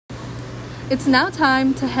It's now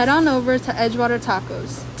time to head on over to Edgewater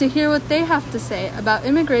Tacos to hear what they have to say about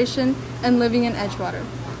immigration and living in Edgewater.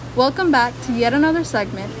 Welcome back to yet another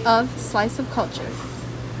segment of Slice of Culture.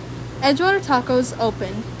 Edgewater Tacos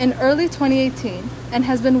opened in early 2018 and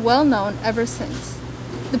has been well known ever since.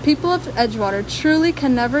 The people of Edgewater truly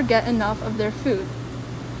can never get enough of their food.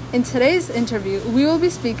 In today's interview, we will be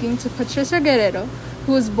speaking to Patricia Guerrero,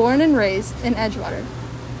 who was born and raised in Edgewater.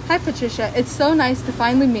 Hi Patricia, it's so nice to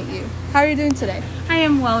finally meet you. How are you doing today? I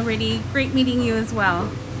am well, Riddy. Great meeting you as well.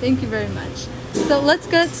 Thank you very much. So let's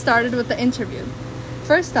get started with the interview.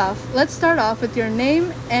 First off, let's start off with your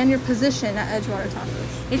name and your position at Edgewater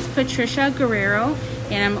Tacos. It's Patricia Guerrero,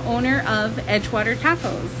 and I'm owner of Edgewater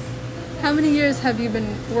Tacos. How many years have you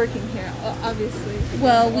been working here, obviously?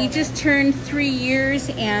 Well, we just turned 3 years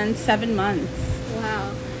and 7 months.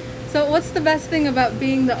 Wow. So what's the best thing about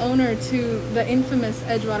being the owner to the infamous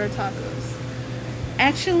Edgewater Tacos?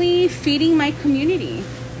 Actually, feeding my community.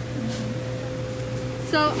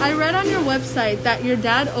 So I read on your website that your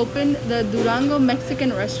dad opened the Durango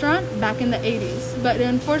Mexican restaurant back in the 80s, but it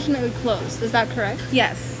unfortunately closed. Is that correct?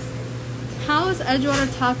 Yes. How is Edgewater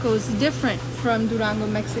Tacos different from Durango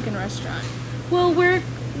Mexican restaurant? Well,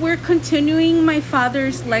 we're continuing my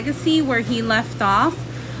father's legacy where he left off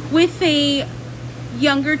with a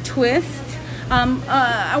younger twist.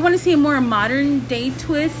 I want to say a more modern day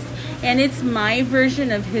twist, and it's my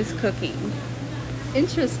version of his cooking.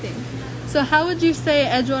 Interesting. So how would you say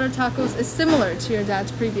Edgewater Tacos is similar to your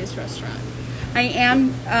dad's previous restaurant? I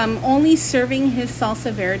am only serving his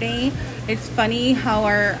salsa verde. It's funny how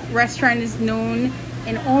our restaurant is known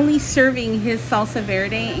and only serving his salsa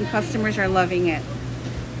verde, and customers are loving it.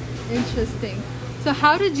 Interesting. So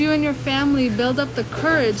how did you and your family build up the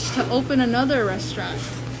courage to open another restaurant?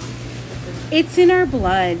 It's in our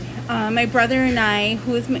blood. My brother and I,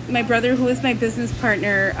 who is my business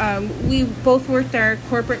partner, we both worked our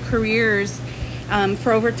corporate careers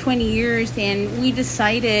for over 20 years, and we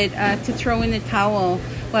decided to throw in the towel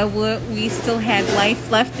while we still had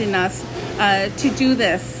life left in us to do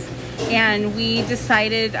this. And we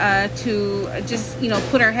decided to just,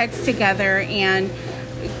 put our heads together and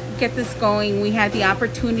get this going. We had the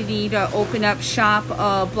opportunity to open up shop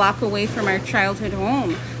a block away from our childhood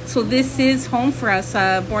home. So this is home for us,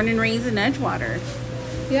 born and raised in Edgewater.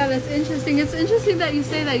 Yeah, that's interesting. It's interesting that you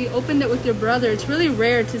say that you opened it with your brother. It's really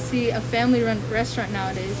rare to see a family-run restaurant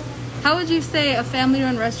nowadays. How would you say a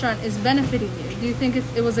family-run restaurant is benefiting you? Do you think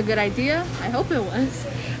it was a good idea? I hope it was.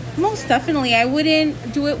 Most definitely. I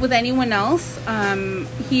wouldn't do it with anyone else.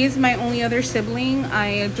 He is my only other sibling. I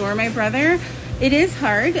adore my brother. It is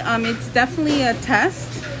hard. It's definitely a test.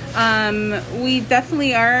 We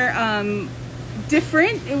definitely are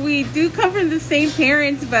different. We do come from the same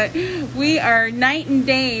parents, but we are night and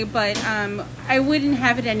day. But I wouldn't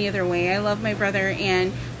have it any other way. I love my brother,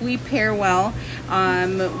 and we pair well.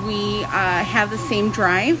 We have the same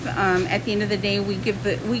drive. At the end of the day, we get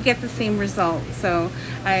the same result. So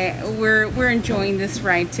we're enjoying this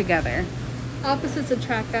ride together. Opposites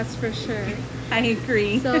attract, that's for sure. I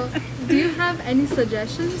agree. So, do you have any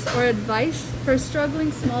suggestions or advice for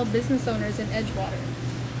struggling small business owners in Edgewater?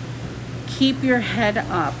 Keep your head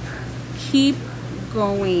up. Keep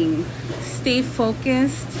going. Stay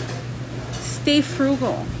focused. Stay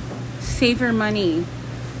frugal. Save your money.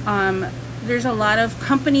 There's a lot of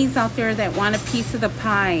companies out there that want a piece of the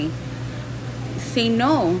pie. Say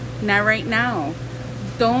no, not right now.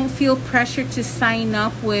 Don't feel pressure to sign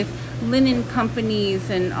up with linen companies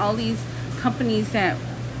and all these companies that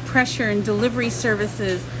pressure and delivery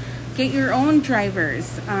services. Get your own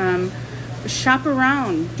drivers. Shop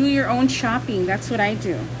around. Do your own shopping. That's what I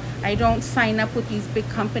do. I don't sign up with these big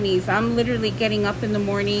companies. I'm literally getting up in the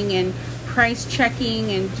morning and price checking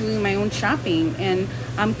and doing my own shopping, and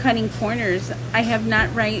I'm cutting corners. I have not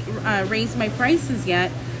raised my prices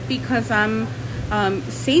yet because I'm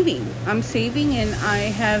saving. I'm saving, and I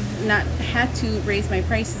have not had to raise my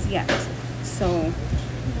prices yet. So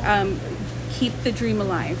keep the dream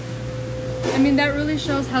alive. I mean, that really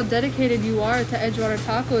shows how dedicated you are to Edgewater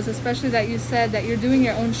Tacos, especially that you said that you're doing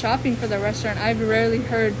your own shopping for the restaurant. I've rarely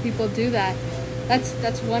heard people do that.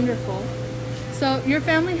 That's wonderful. So your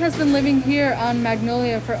family has been living here on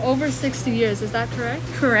Magnolia for over 60 years, is that correct?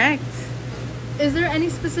 Correct. Is there any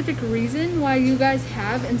specific reason why you guys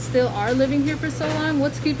have and still are living here for so long?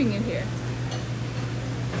 What's keeping you here?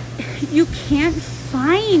 You can't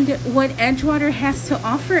find what Edgewater has to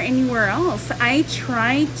offer anywhere else. I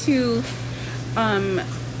tried to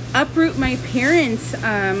uproot my parents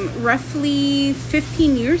roughly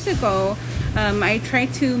 15 years ago. I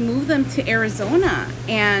tried to move them to Arizona,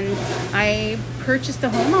 and I purchased a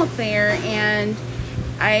home out there, and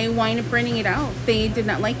I wind up renting it out. They did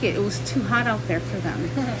not like it. It was too hot out there for them.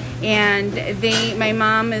 And my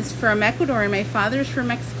mom is from Ecuador and my father's from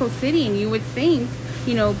Mexico City. And you would think,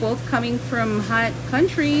 both coming from hot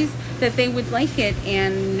countries, that they would like it.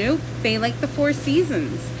 And nope, they like the 4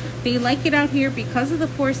 seasons. They like it out here because of the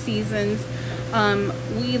 4 seasons.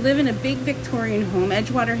 We live in a big Victorian home.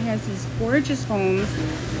 Edgewater has these gorgeous homes.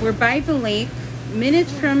 We're by the lake,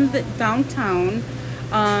 minutes from the downtown.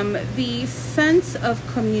 The sense of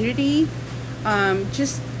community,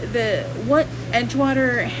 just what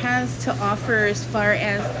Edgewater has to offer as far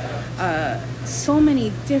as so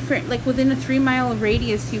many different, like within a 3-mile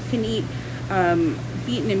radius, you can eat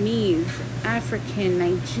Vietnamese, African,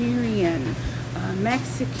 Nigerian,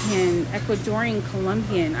 Mexican, Ecuadorian,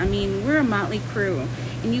 Colombian. I mean, we're a motley crew,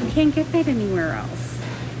 and you can't get that anywhere else.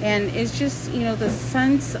 And it's just, the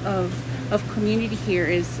sense of community here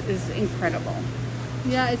is incredible.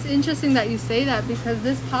 Yeah, it's interesting that you say that, because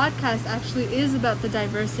this podcast actually is about the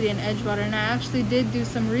diversity in Edgewater, and I actually did do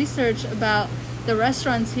some research about the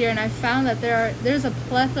restaurants here, and I found that there's a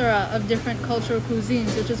plethora of different cultural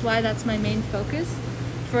cuisines, which is why that's my main focus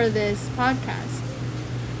for this podcast.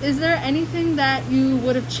 Is there anything that you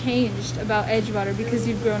would have changed about Edgewater because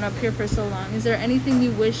you've grown up here for so long? Is there anything you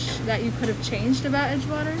wish that you could have changed about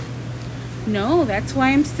Edgewater? No, that's why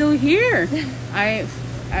I'm still here.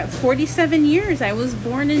 At 47 years, I was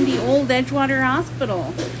born in the old Edgewater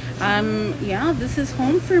Hospital. This is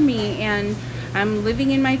home for me, and I'm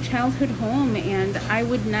living in my childhood home, and I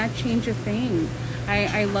would not change a thing.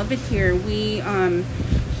 I love it here.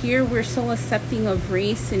 Here we're so accepting of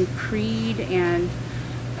race and creed and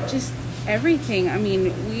just everything. I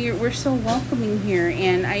mean, we're so welcoming here,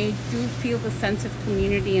 and I do feel the sense of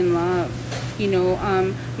community and love.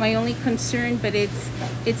 My only concern, but it's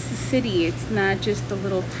the city. It's not just a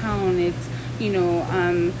little town. It's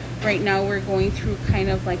right now we're going through kind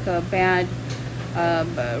of like a bad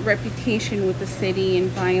reputation with the city and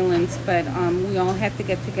violence, but we all have to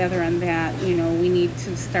get together on that. We need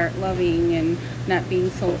to start loving and not being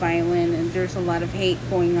so violent, and there's a lot of hate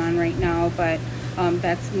going on right now, but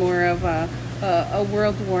that's more of a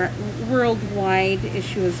worldwide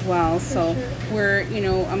issue as well. So sure. We're,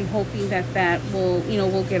 I'm hoping that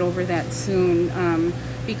we'll get over that soon,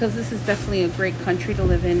 because this is definitely a great country to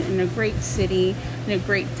live in, and a great city, and a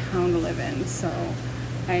great town to live in. So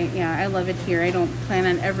I love it here. I don't plan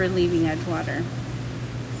on ever leaving Edgewater.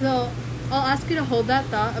 So I'll ask you to hold that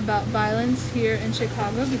thought about violence here in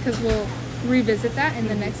Chicago, because we'll revisit that in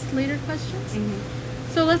the next later questions.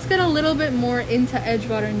 Mm-hmm. So let's get a little bit more into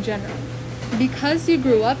Edgewater in general. Because you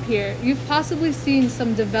grew up here, you've possibly seen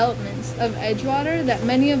some developments of Edgewater that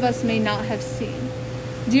many of us may not have seen.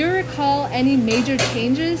 Do you recall any major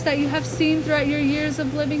changes that you have seen throughout your years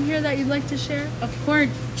of living here that you'd like to share? Of course,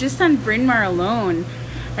 just on Bryn Mawr alone,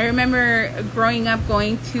 I remember growing up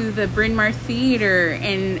going to the Bryn Mawr Theater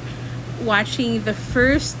and watching the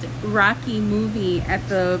first Rocky movie at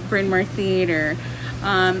the Bryn Mawr Theater.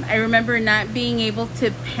 I remember not being able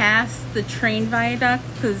to pass the train viaduct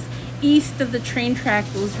because east of the train track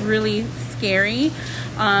was really scary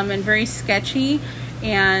and very sketchy.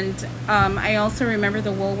 And I also remember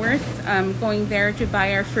the Woolworth, going there to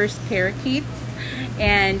buy our first parakeets,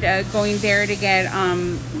 and going there to get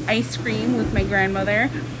ice cream with my grandmother.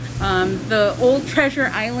 The old Treasure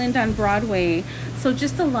Island on Broadway. So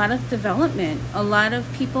just a lot of development, a lot of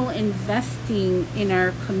people investing in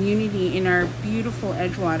our community, in our beautiful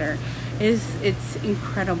Edgewater. It's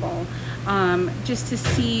incredible. Just to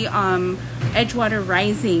see Edgewater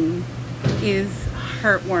rising is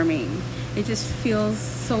heartwarming. It just feels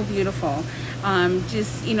so beautiful.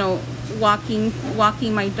 Just,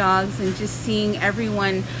 walking my dogs and just seeing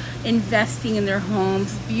everyone investing in their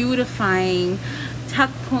homes, beautifying,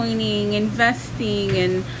 tuck pointing,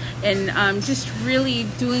 investing, and just really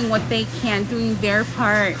doing what they can, doing their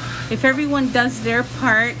part. If everyone does their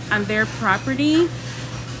part on their property,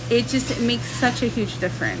 it makes such a huge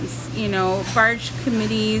difference. Barge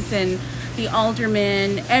committees and the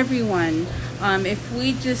aldermen, everyone. If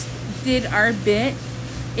we just did our bit,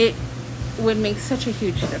 it would make such a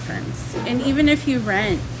huge difference. And even if you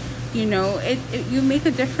rent, you make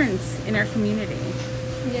a difference in our community.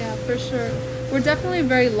 Yeah, for sure. We're definitely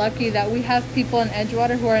very lucky that we have people in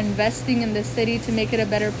Edgewater who are investing in the city to make it a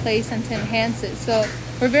better place and to enhance it. So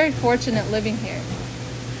we're very fortunate living here.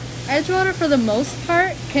 Edgewater, for the most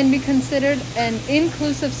part, can be considered an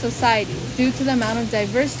inclusive society due to the amount of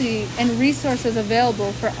diversity and resources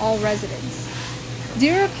available for all residents. Do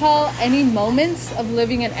you recall any moments of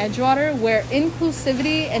living in Edgewater where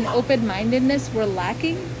inclusivity and open-mindedness were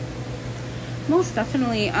lacking? Most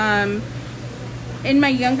definitely. in my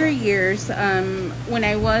younger years, when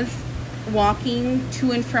I was walking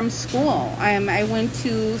to and from school, I went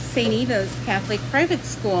to St. Ida's Catholic private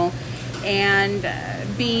school, and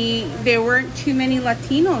there weren't too many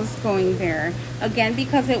Latinos going there, again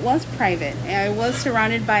because it was private. I was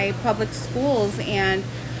surrounded by public schools, and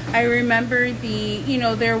I remember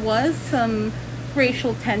there was some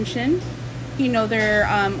racial tension. There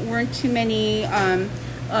weren't too many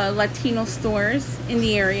Latino stores in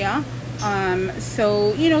the area,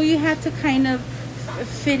 so you had to kind of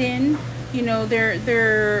fit in.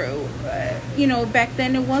 Back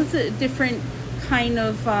then it was a different kind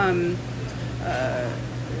of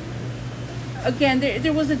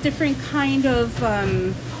there was a different kind of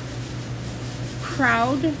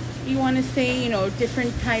crowd, you want to say,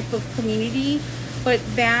 different type of community, but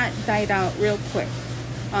that died out real quick.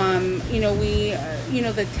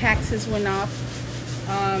 The taxes went up,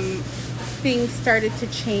 things started to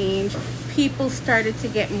change, people started to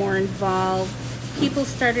get more involved, people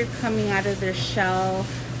started coming out of their shell,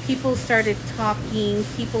 people started talking,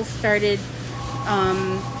 people started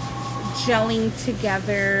gelling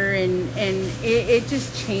together, and it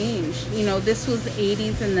just changed. This was the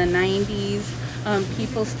 80s and the 90s.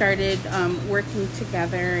 People started working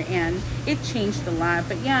together, and it changed a lot.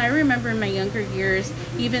 But yeah, I remember in my younger years,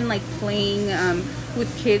 even like playing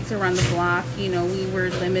with kids around the block, we were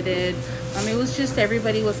limited. It was just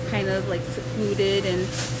everybody was kind of like secluded and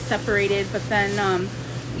separated. But then,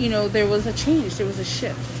 there was a change, there was a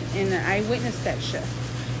shift, and I witnessed that shift.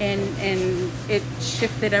 And it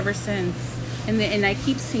shifted ever since, and I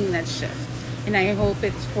keep seeing that shift, and I hope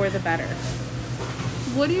it's for the better.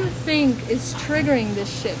 What do you think is triggering this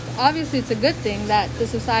shift? Obviously, it's a good thing that the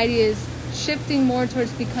society is shifting more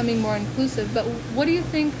towards becoming more inclusive, but what do you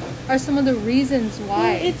think are some of the reasons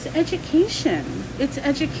why? Well, it's education.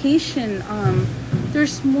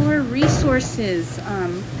 There's more resources.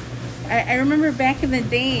 I remember back in the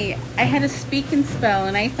day, I had a speak and spell,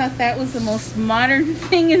 and I thought that was the most modern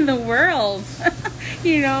thing in the world.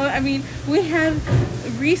 We have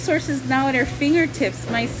resources now at our fingertips.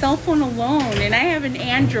 My cell phone alone, and I have an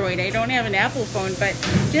Android, I don't have an Apple phone, but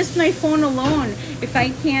just my phone alone, if I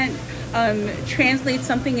can't translate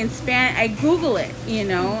something in Spanish, I Google it.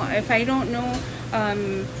 If I don't know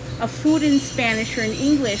a food in Spanish or in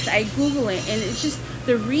English, I Google it, and it's just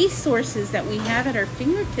the resources that we have at our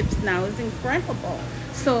fingertips now is incredible.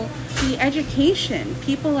 So the education,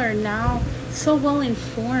 people are now so well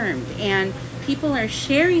informed, and people are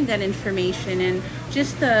sharing that information, and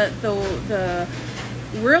just the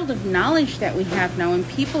world of knowledge that we have now, and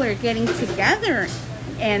people are getting together,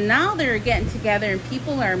 and now they're getting together, and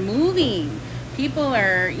people are moving. People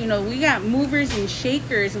are, we got movers and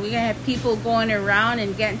shakers, and we have people going around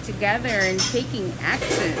and getting together and taking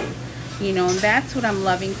action. And that's what I'm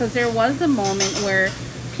loving, because there was a moment where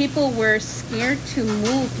people were scared to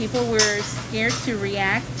move, people were scared to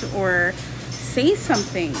react or say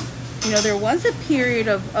something. There was a period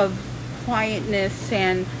of quietness,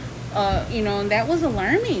 and and that was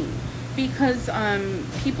alarming, because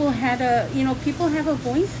people have a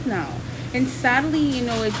voice now. And sadly,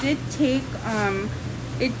 it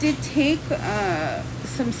did take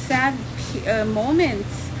some sad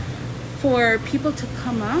moments for people to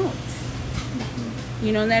come out.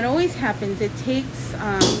 And that always happens. It takes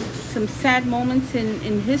some sad moments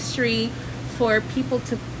in history for people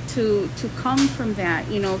to come from that,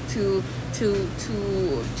 to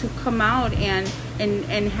come out and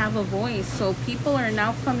have a voice. So people are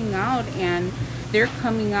now coming out, and they're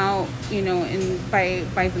coming out, by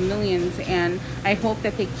the millions, and I hope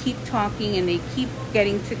that they keep talking and they keep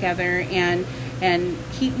getting together and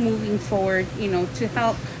keep moving forward, to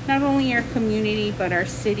help not only our community but our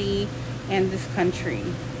city and this country.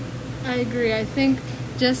 I agree. I think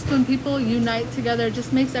just when people unite together, it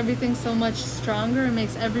just makes everything so much stronger. It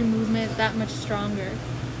makes every movement that much stronger.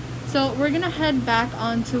 So we're going to head back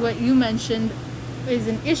on to what you mentioned is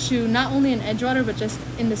an issue not only in Edgewater but just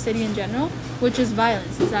in the city in general, which is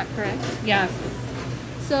violence. Is that correct? Yes.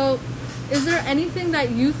 So is there anything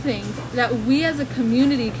that you think that we as a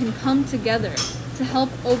community can come together to help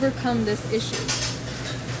overcome this issue?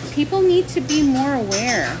 People need to be more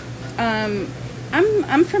aware.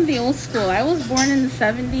 I'm from the old school. I was born in the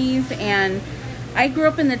 70s, and I grew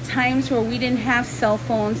up in the times where we didn't have cell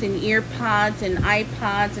phones and ear pods and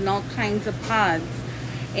iPods and all kinds of pods.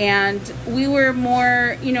 And we were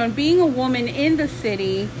more, being a woman in the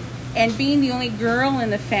city and being the only girl in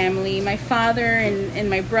the family, my father and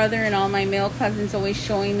my brother and all my male cousins always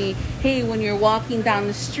showing me, hey, when you're walking down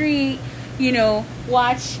the street,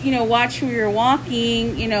 watch where you're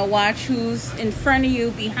walking, watch who's in front of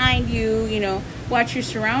you, behind you, watch your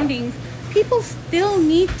surroundings. people still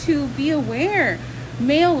need to be aware,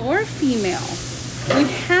 male or female. We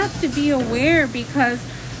have to be aware, because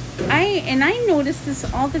I notice this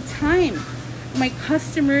all the time. My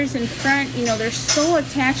customers in front, they're so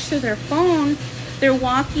attached to their phone. They're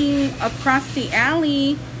walking across the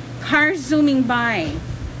alley, cars zooming by.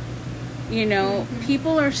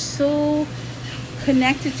 People are so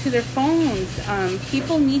connected to their phones.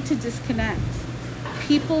 People need to disconnect.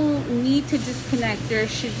 There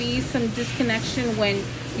should be some disconnection when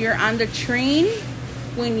you're on the train,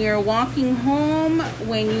 when you're walking home,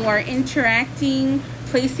 when you are interacting,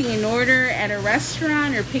 placing an order at a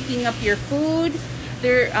restaurant or picking up your food.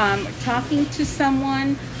 They're talking to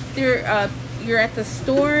someone. You're at the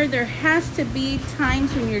store. There has to be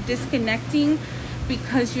times when you're disconnecting,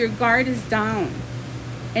 because your guard is down.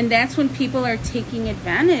 And that's when people are taking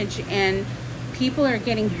advantage, and people are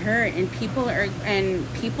getting hurt, and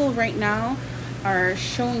people right now are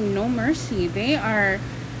showing no mercy. They are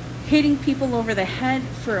hitting people over the head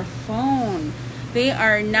for a phone. They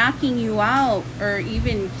are knocking you out or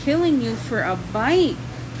even killing you for a bike.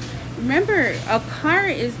 Remember,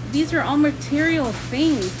 these are all material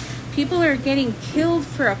things. People are getting killed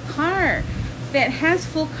for a car that has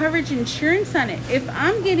full coverage insurance on it. If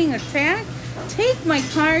I'm getting attacked, take my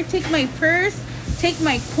car, take my purse, take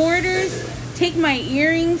my quarters, take my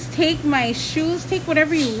earrings, take my shoes, take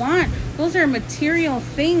whatever you want. Those are material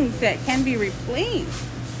things that can be replaced.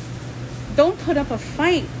 Don't put up a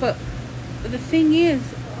fight, but the thing is,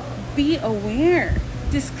 be aware.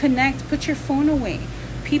 Disconnect, put your phone away.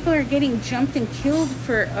 People are getting jumped and killed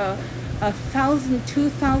for a $1,000,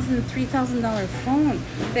 $2,000, $3,000 phone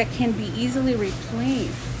that can be easily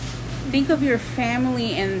replaced. Think of your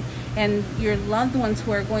family and your loved ones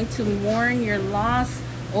who are going to mourn your loss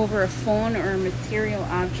over a phone or a material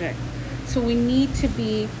object. So we need to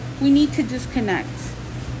disconnect.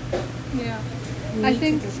 Yeah. I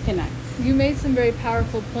think disconnect. You made some very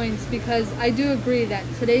powerful points, because I do agree that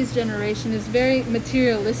today's generation is very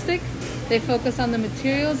materialistic. They focus on the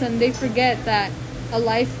materials and they forget that a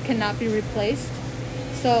life cannot be replaced.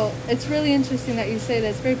 So it's really interesting that you say that.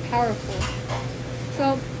 It's very powerful.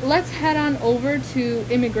 So let's head on over to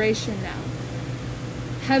immigration now.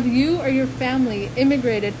 Have you or your family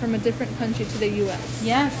immigrated from a different country to the U.S.?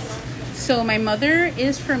 Yes. So my mother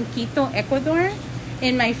is from Quito, Ecuador,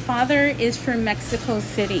 and my father is from Mexico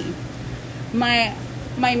City. My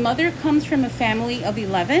mother comes from a family of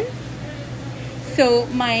 11. So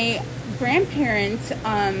my grandparents,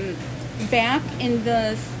 back in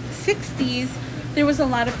the 60s, there was a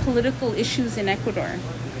lot of political issues in Ecuador.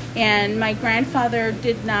 And my grandfather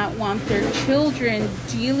did not want their children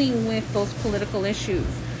dealing with those political issues.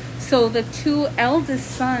 So the two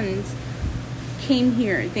eldest sons came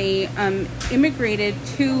here. They immigrated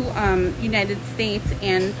to United States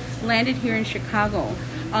and landed here in Chicago.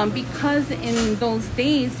 Because in those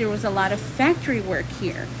days there was a lot of factory work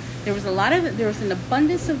here. There was an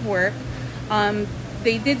abundance of work.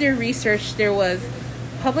 They did their research. There was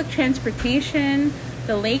public transportation,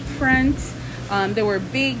 the lakefront. There were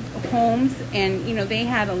big homes, and they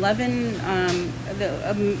had 11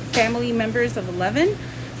 family members of 11.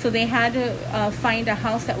 So they had to find a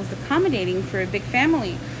house that was accommodating for a big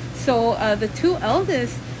family. So the two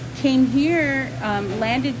eldest came here,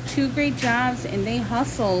 landed 2 great jobs, and they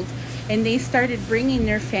hustled, and they started bringing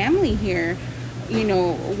their family here,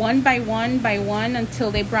 one by one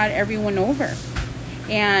until they brought everyone over.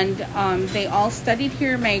 And they all studied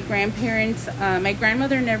here. My grandparents, my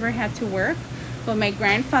grandmother never had to work, but my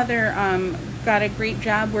grandfather got a great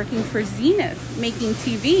job working for Zenith, making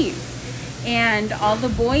TVs. And all the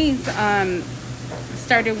boys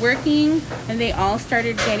started working, and they all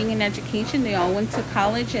started getting an education. They all went to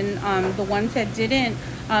college, and the ones that didn't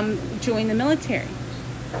joined the military.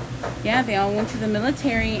 Yeah, they all went to the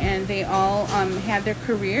military, and they all had their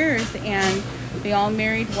careers, and they all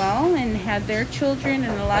married well and had their children,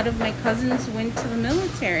 and a lot of my cousins went to the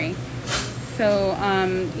military. So,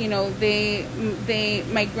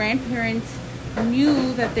 my grandparents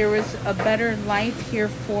knew that there was a better life here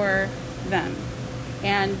for them,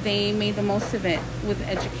 and they made the most of it with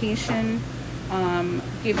education,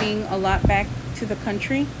 giving a lot back to the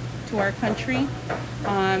country, to our country.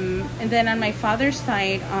 And then on my father's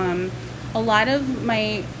side, on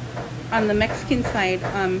the Mexican side,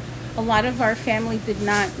 a lot of our family did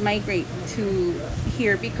not migrate to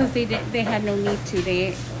here because they had no need to.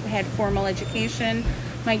 They had formal education.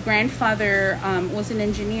 My grandfather was an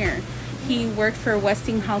engineer. He worked for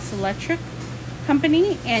Westinghouse Electric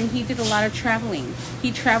Company, and he did a lot of traveling.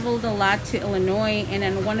 He traveled a lot to Illinois, and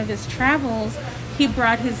in one of his travels, he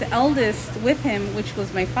brought his eldest with him, which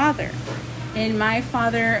was my father. And my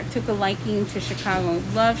father took a liking to Chicago,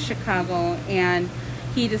 loved Chicago, and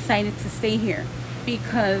he decided to stay here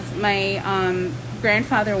because my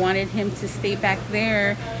grandfather wanted him to stay back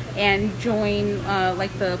there and join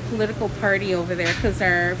like the political party over there, because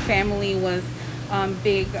our family was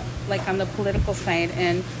big like on the political side,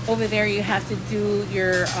 and over there you have to do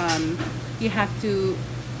your you have to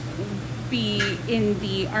be in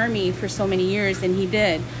the army for so many years, and he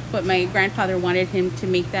did, but my grandfather wanted him to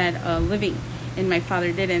make that a living, and my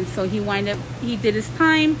father didn't. So he did his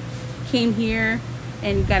time, came here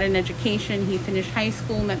and got an education. He finished high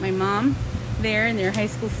school, met my mom there, and they're high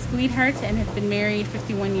school sweethearts, and have been married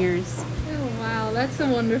 51 years. Oh wow, that's a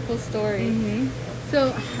wonderful story. Mm-hmm.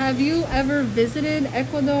 So have you ever visited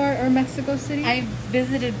Ecuador or Mexico City? I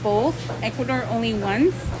visited both. Ecuador only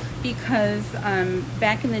once, because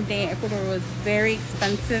back in the day Ecuador was very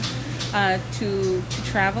expensive to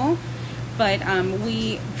travel, but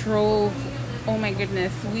we drove, oh my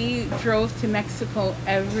goodness, we drove to Mexico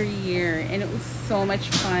every year, and it was so much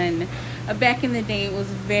fun. Back in the day it was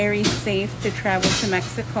very safe to travel to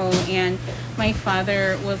Mexico, and my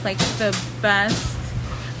father was like the best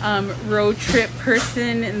road trip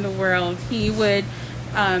person in the world. He would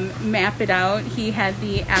map it out. He had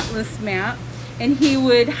the Atlas map, and he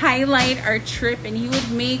would highlight our trip, and he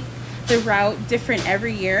would make the route different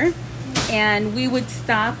every year, and we would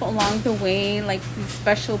stop along the way, like these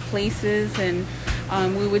special places, and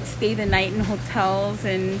we would stay the night in hotels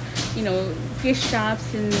and, you know, gift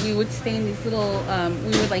shops, and we would stay in these little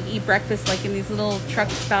we would like eat breakfast like in these little truck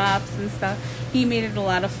stops and stuff. He made it a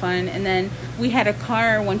lot of fun. And then we had a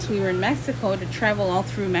car once we were in Mexico to travel all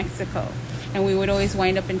through Mexico, and we would always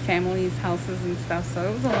wind up in families' houses and stuff, so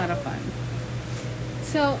it was a lot of fun.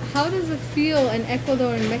 So how does it feel in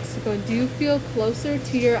Ecuador and Mexico? Do you feel closer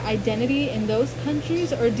to your identity in those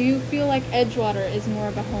countries, or do you feel like Edgewater is more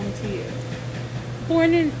of a home to you?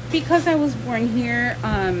 Because I was born here,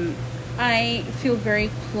 I feel very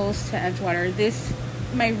close to Edgewater.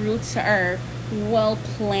 My roots are well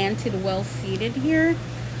planted, well seated here,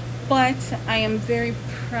 but I am very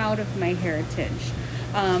proud of my heritage.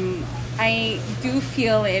 I do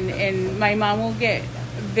feel, and my mom will get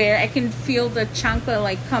there, I can feel the chancla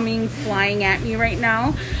like coming flying at me right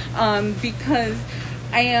now, because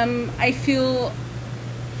I feel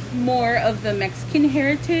more of the Mexican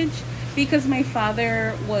heritage, because my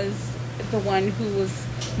father was the one who was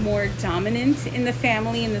more dominant in the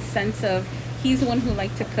family, in the sense of he's the one who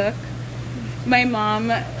liked to cook. My mom,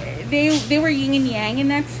 they were yin and yang in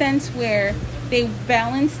that sense, where they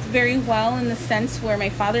balanced very well, in the sense where my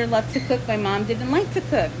father loved to cook, my mom didn't like to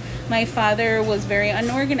cook. My father was very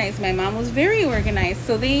unorganized, my mom was very organized,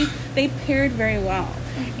 so they paired very well.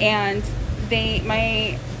 And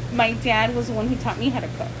my dad was the one who taught me how to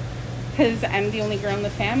cook, because I'm the only girl in the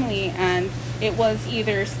family, and it was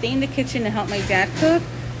either stay in the kitchen and help my dad cook,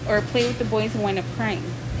 or play with the boys and wind up crying.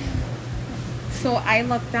 So I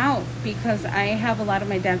lucked out, because I have a lot of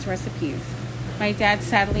my dad's recipes. My dad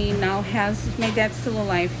sadly my dad's still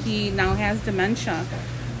alive, he now has dementia,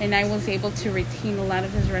 and I was able to retain a lot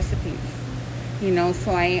of his recipes. You know,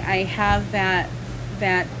 so I have that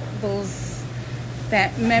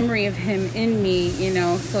memory of him in me, you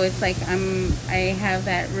know, so it's like I have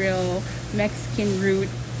that real Mexican root,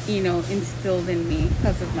 you know, instilled in me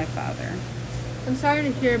because of my father. I'm sorry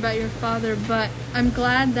to hear about your father, but I'm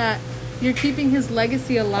glad that you're keeping his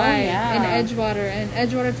legacy alive in Edgewater, and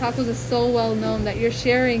Edgewater Tacos is so well known that you're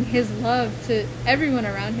sharing his love to everyone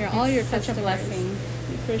around here, all your such customers. a blessing.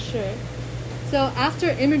 For sure. So after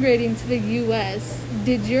immigrating to the U.S.,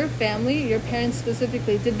 did your family, your parents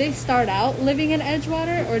specifically, did they start out living in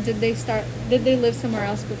Edgewater, or did they live somewhere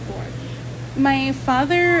else before? My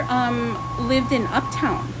father lived in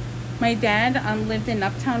Uptown. My dad lived in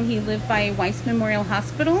Uptown. He lived by Weiss Memorial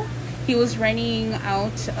Hospital. He was renting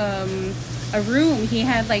out a room. He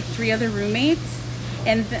had like 3 other roommates,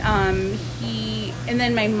 and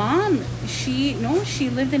then my mom, she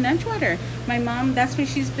lived in Edgewater. My mom, that's why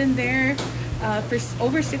she's been there for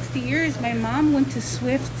over 60 years. My mom went to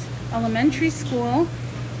Swift Elementary School,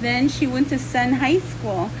 then she went to Sun High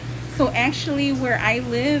School. So actually, where I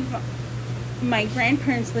live, my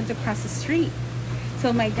grandparents lived across the street.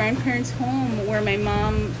 So my grandparents' home, where my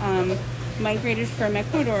mom migrated from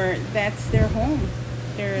Ecuador, that's their home.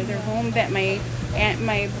 Their home that my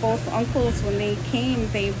both uncles, when they came,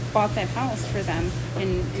 they bought that house for them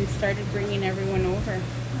and started bringing everyone over.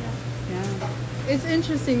 Yeah. It's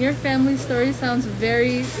interesting. Your family story sounds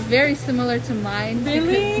very, very similar to mine.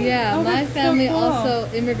 Really? Because, my family so cool. also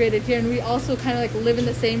immigrated here, and we also kind of like live in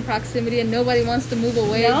the same proximity, and nobody wants to move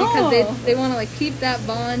away because they want to like keep that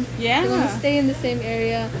bond. Yeah. They want to stay in the same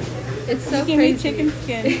area. It's so Give crazy. me chicken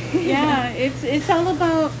skin. Yeah, it's all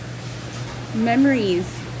about memories.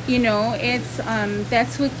 You know, it's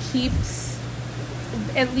that's what keeps,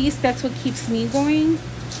 at least that's what keeps me going.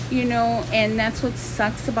 You know, and that's what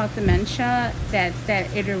sucks about dementia, that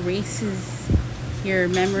it erases your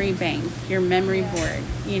memory bank, your memory board,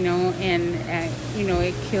 you know, and you know,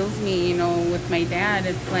 it kills me, you know, with my dad.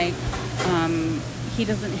 It's like he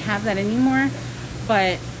doesn't have that anymore,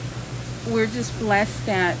 but we're just blessed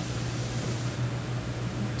that,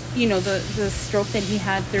 you know, the stroke that he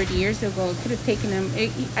had 30 years ago could have taken him.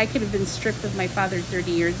 I could have been stripped of my father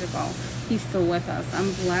 30 years ago. He's still with us.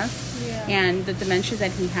 I'm blessed. Yeah. And the dementia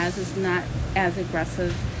that he has is not as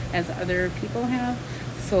aggressive as other people have.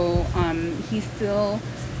 So he still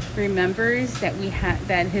remembers that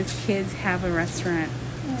that his kids have a restaurant.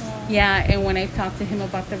 Aww. Yeah, and when I talk to him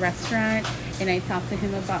about the restaurant, and I talk to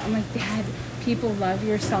him about, I'm like, Dad, people love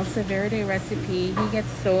your salsa verde recipe. He gets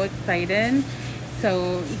so excited.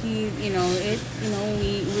 So he, you know,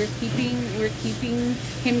 we're keeping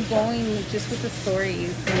him going just with the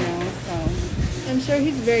stories, you know. So I'm sure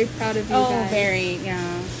he's very proud of you guys. Oh, very,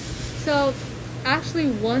 yeah. So, actually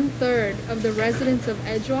 1/3 of the residents of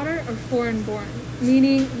Edgewater are foreign-born,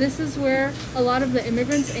 meaning this is where a lot of the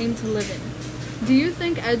immigrants aim to live in. Do you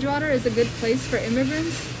think Edgewater is a good place for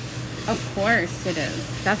immigrants? Of course it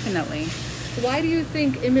is, definitely. Why do you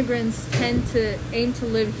think immigrants tend to aim to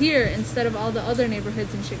live here instead of all the other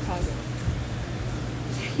neighborhoods in Chicago?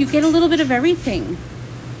 You get a little bit of everything.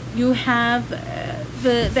 You have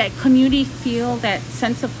that community feel, that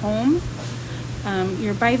sense of home.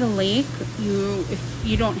 You're by the lake. If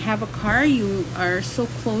you don't have a car, you are so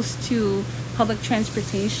close to public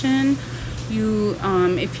transportation.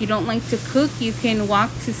 If you don't like to cook, you can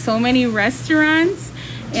walk to so many restaurants,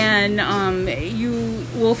 and you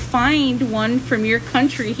will find one from your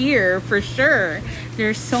country here for sure.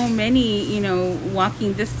 There's so many, you know,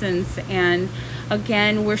 walking distance, and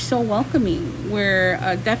again, we're so welcoming. We're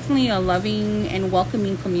definitely a loving and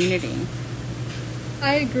welcoming community.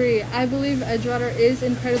 I agree. I believe Edgewater is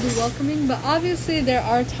incredibly welcoming, but obviously there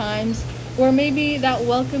are times where maybe that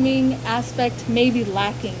welcoming aspect may be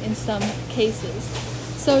lacking in some cases.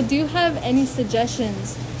 So do you have any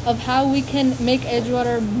suggestions of how we can make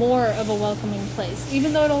Edgewater more of a welcoming place,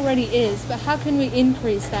 even though it already is, but how can we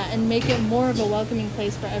increase that and make it more of a welcoming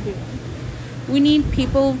place for everyone? We need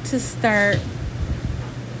people to start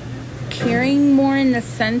caring more, in the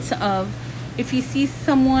sense of, if you see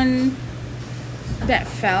someone that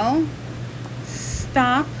fell,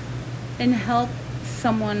 stop and help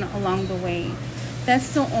someone along the way.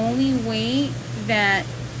 That's the only way that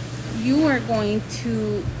you are going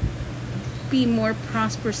to be more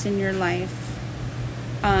prosperous in your life.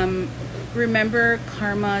 Remember,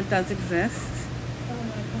 karma does exist. Oh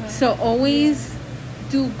my God. So always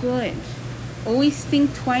do good. Always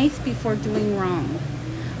think twice before doing wrong.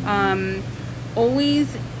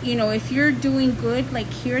 Always, you know, if you're doing good, like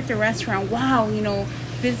here at the restaurant, wow, you know,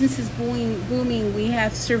 business is booming. We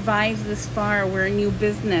have survived this far. We're a new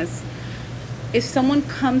business. If someone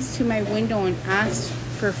comes to my window and asks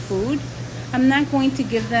for food, I'm not going to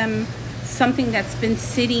give them something that's been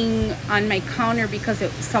sitting on my counter because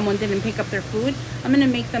someone didn't pick up their food. I'm going to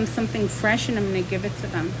make them something fresh, and I'm going to give it to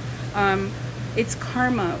them. It's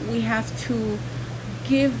karma. We have to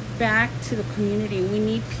give back to the community. We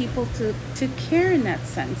need people to care in that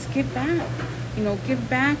sense. Give back. You know, give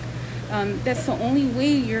back. That's the only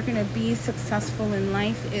way you're going to be successful in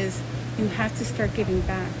life, is you have to start giving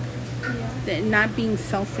back. Yeah. Not being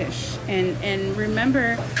selfish. And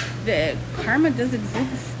remember that karma does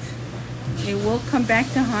exist. It will come back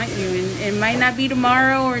to haunt you, and it might not be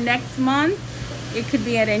tomorrow or next month. It could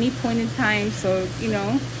be at any point in time. So, you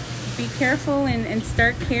know, be careful and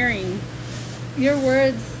start caring. Your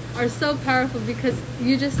words are so powerful, because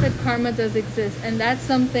you just said karma does exist, and that's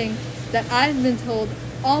something that I've been told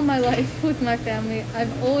all my life with my family.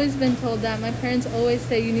 I've always been told that. My parents always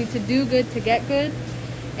say you need to do good to get good.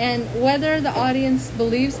 And whether the audience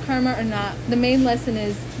believes karma or not, the main lesson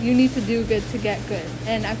is you need to do good to get good.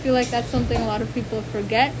 And I feel like that's something a lot of people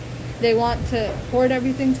forget. They want to hoard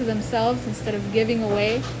everything to themselves instead of giving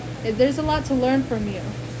away. There's a lot to learn from you.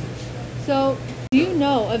 So, do you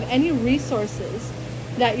know of any resources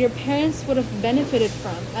that your parents would have benefited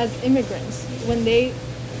from as immigrants when they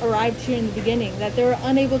arrived here in the beginning that they were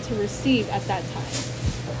unable to receive at that time?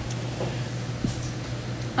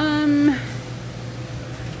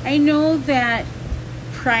 I know that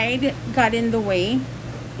pride got in the way,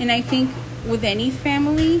 and I think with any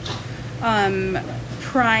family,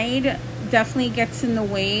 pride definitely gets in the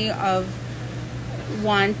way of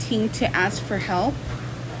wanting to ask for help.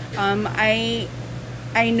 I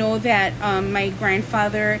I know that my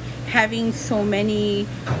grandfather, having so many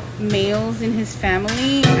males in his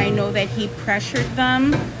family, I know that he pressured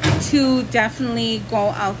them to definitely go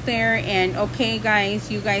out there and, okay,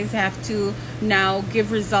 guys, you guys have to now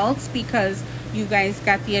give results because you guys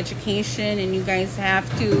got the education and you guys have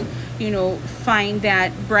to, find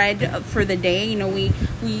that bread for the day.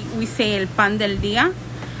 We say el pan del día.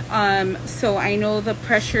 So I know the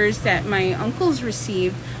pressures that my uncles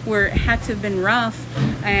received had to have been rough.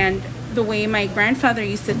 And the way my grandfather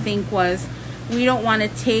used to think was, we don't want to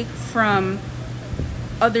take from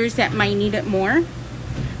others that might need it more.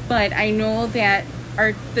 But I know that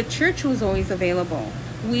the church was always available.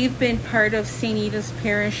 We've been part of St. Ida's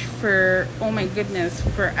Parish for, oh my goodness,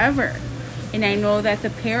 forever. And I know that the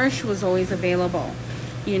parish was always available.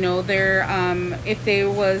 If there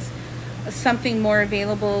was something more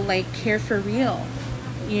available like Care for Real,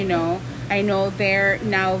 I know they're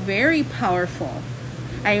now very powerful.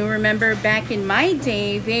 I remember back in my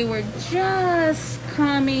day, they were just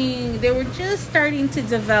coming, they were just starting to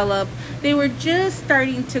develop, they were just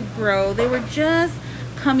starting to grow, they were just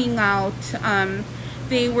coming out,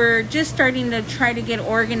 they were just starting to try to get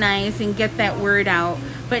organized and get that word out.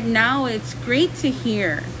 But now it's great to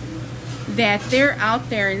hear that they're out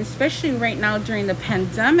there, and especially right now during the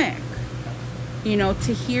pandemic,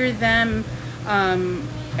 to hear them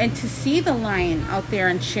and to see the line out there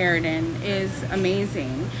in Sheridan is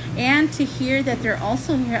amazing. And to hear that they're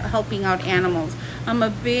also helping out animals. I'm a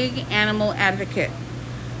big animal advocate.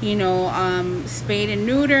 Spade and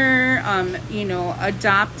neuter,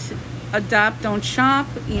 adopt, don't shop.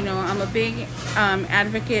 I'm a big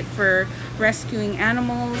advocate for rescuing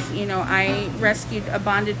animals. I rescued a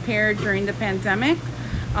bonded pair during the pandemic.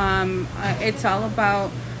 It's all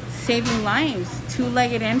about saving lives,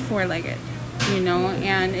 two-legged and four-legged,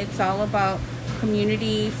 and it's all about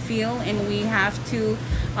community feel, and we have to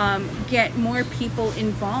get more people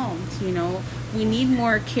involved. We need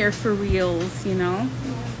more Care for Reals,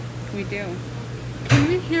 we do. Can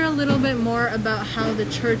we hear a little bit more about how the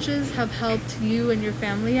churches have helped you and your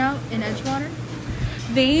family out in Edgewater?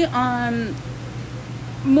 They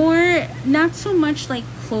more, not so much like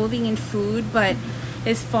clothing and food, but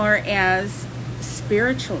as far as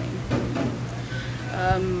spiritually.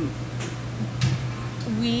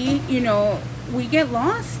 We get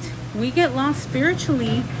lost. We get lost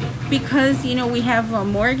spiritually because, we have a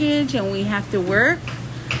mortgage and we have to work.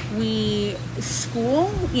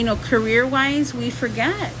 School, career-wise, we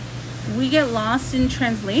forget. We get lost in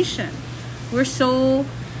translation. We're so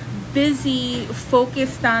busy,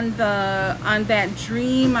 focused on that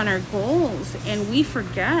dream, on our goals, and we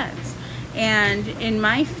forget. And in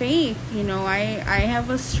my faith, I have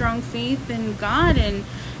a strong faith in God,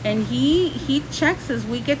 and He checks us.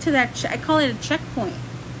 We get to that. I call it a checkpoint.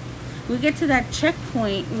 We get to that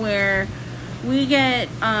checkpoint where we get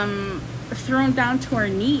thrown down to our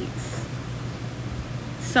knees.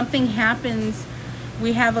 Something happens.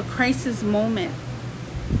 We have a crisis moment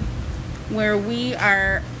where we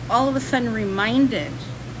are all of a sudden reminded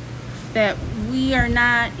that we are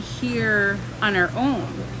not here on our own,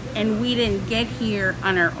 and we didn't get here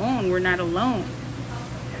on our own. We're not alone.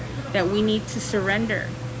 That we need to surrender.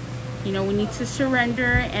 We need to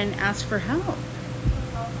surrender and ask for help.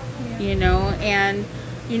 And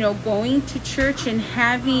going to church and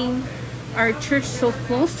having our church so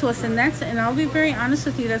close to us, and I'll be very honest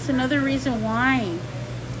with you, that's another reason why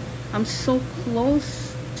I'm so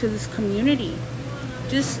close to this community.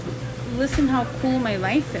 Just listen how cool my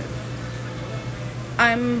life is.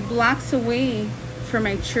 I'm blocks away from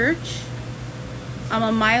my church. I'm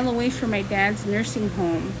a mile away from my dad's nursing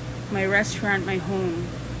home, my restaurant, my home.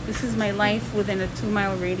 This is my life within a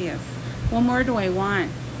 2-mile radius. What more do I want?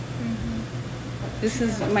 Mm-hmm. This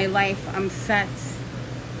is my life. I'm set,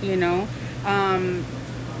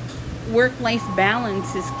 Work-life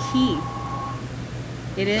balance is key.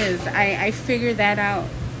 It is. I figured that out,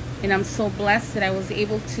 and I'm so blessed that I was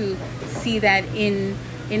able to see that in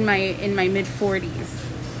my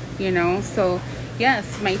mid-40s. So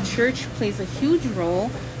yes, my church plays a huge role.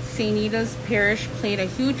 St. Ida's Parish played a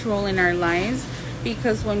huge role in our lives,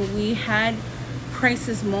 because when we had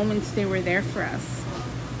crisis moments, they were there for us.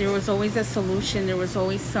 There was always a solution. There was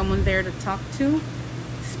always someone there to talk to.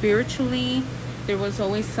 Spiritually, there was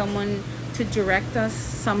always someone to direct us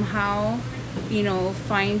somehow,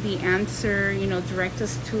 find the answer, direct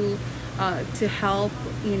us to help.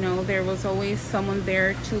 There was always someone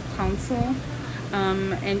there to counsel,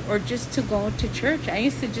 or just to go to church. I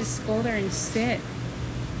used to just go there and sit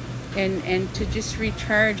and to just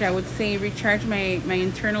recharge. I would say recharge my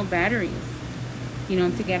internal batteries,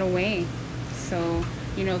 to get away. So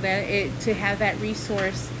You know, that to have that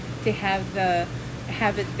resource, to have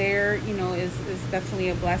it there, you know, is definitely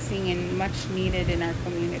a blessing and much needed in our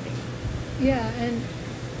community. Yeah, and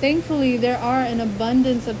thankfully there are an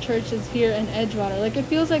abundance of churches here in Edgewater. Like, it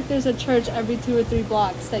feels like there's a church every 2 or 3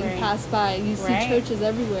 blocks that you pass by. You see churches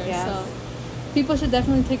everywhere. Yes. So people should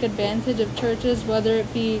definitely take advantage of churches, whether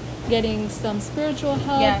it be getting some spiritual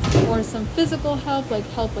help or some physical help, like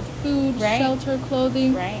help with food, shelter,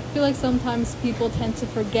 clothing. I feel like sometimes people tend to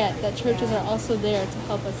forget that churches are also there to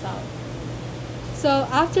help us out. So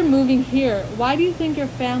after moving here, why do you think your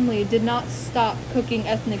family did not stop cooking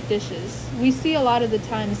ethnic dishes? We see a lot of the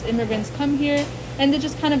times immigrants come here and they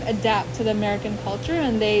just kind of adapt to the American culture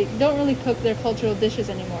and they don't really cook their cultural dishes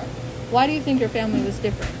anymore. Why do you think your family was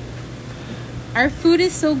different? Our food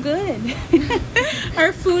is so good.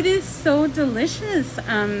 Our food is so delicious.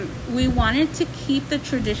 We wanted to keep the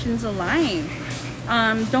traditions alive.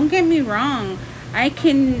 Don't get me wrong. I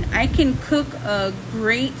can cook a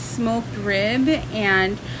great smoked rib,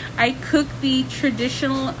 and I cook the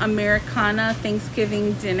traditional Americana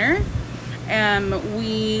Thanksgiving dinner.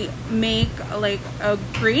 We make like a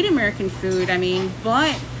great American food. I mean,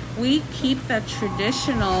 but we keep the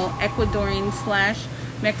traditional Ecuadorian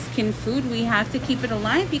 / Mexican food. We have to keep it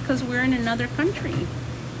alive because we're in another country,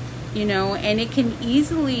 you know, and it can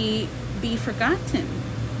easily be forgotten,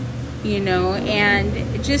 you know.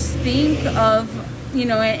 And just think of, you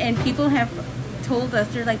know, and people have told us,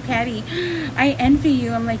 they're like, Patty, I envy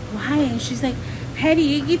you. I'm like, why? And she's like, Patty,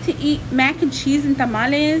 you get to eat mac and cheese and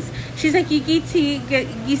tamales. She's like, you get to get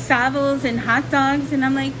guisados and hot dogs. And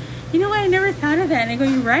I'm like, you know what? I never thought of that. And I go,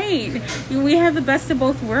 you're right. We have the best of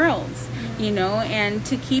both worlds, you know, and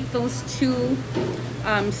to keep those two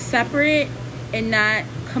separate and not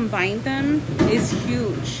combine them is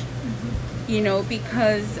huge, you know,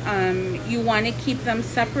 because you want to keep them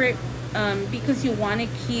separate because you want to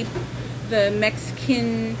keep the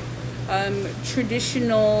Mexican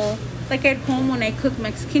traditional, like at home when I cook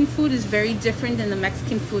Mexican food is very different than the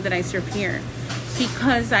Mexican food that I serve here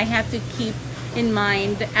because I have to keep in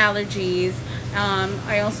mind the allergies.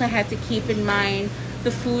 I also have to keep in mind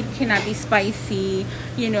the food cannot be spicy,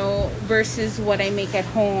 you know, versus what I make at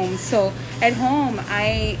home. So at home,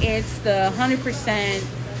 it's the 100%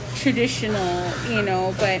 traditional, you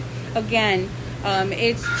know, but again,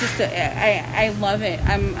 it's just, I love it.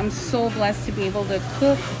 I'm so blessed to be able to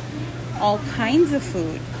cook all kinds of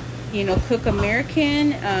food, you know, cook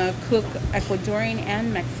American, cook Ecuadorian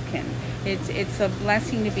and Mexican. It's a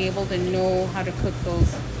blessing to be able to know how to cook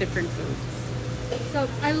those different foods. So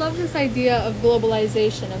I love this idea of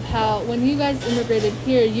globalization, of how when you guys immigrated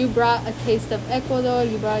here, you brought a taste of Ecuador,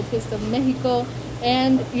 you brought a taste of Mexico,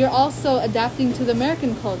 and you're also adapting to the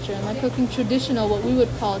American culture and like cooking traditional, what we would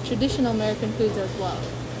call traditional American foods as well.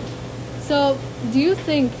 So do you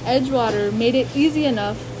think Edgewater made it easy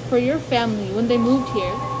enough for your family when they moved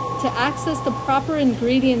here to access the proper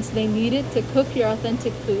ingredients they needed to cook your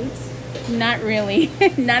authentic foods? Not really.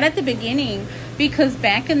 Not at the beginning, because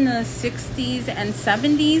back in the 60s and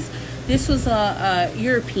 70s, this was a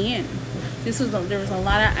European. There was a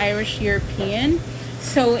lot of Irish European.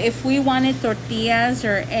 So if we wanted tortillas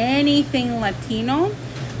or anything Latino,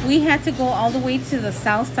 we had to go all the way to the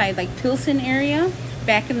south side, like Pilsen area,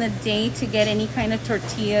 back in the day to get any kind of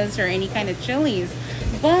tortillas or any kind of chilies.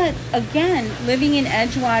 But again, living in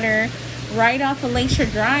Edgewater, right off of Lakeshore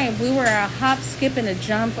Drive, we were a hop, skip, and a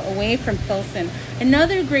jump away from Pilsen.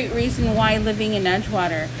 Another great reason why living in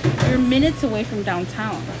Edgewater, you're minutes away from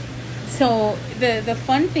downtown. So the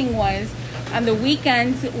fun thing was, on the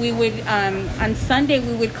weekends, we would, on Sunday,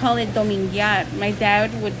 we would call it dominguear. My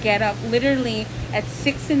dad would get up literally at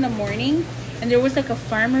 6 in the morning, and there was like a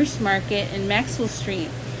farmer's market in Maxwell Street.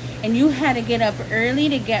 And you had to get up early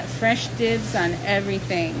to get fresh dibs on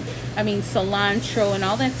everything. I mean, cilantro and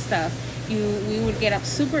all that stuff. We would get up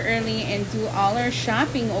super early and do all our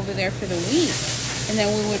shopping over there for the week. And then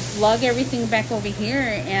we would lug everything back over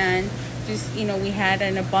here and just, you know, we had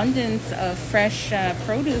an abundance of fresh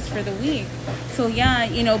produce for the week. So yeah,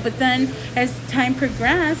 you know, but then as time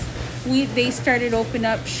progressed, they started opening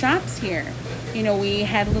up shops here. You know, we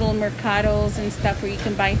had little mercados and stuff where you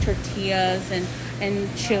can buy tortillas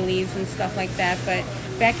and chilies and stuff like that. But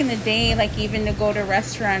back in the day, like even to go to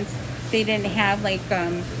restaurants, they didn't have like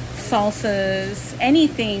salsas,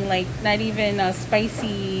 anything, like not even a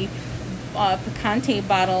spicy picante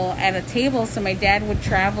bottle at a table. So my dad would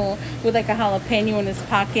travel with like a jalapeno in his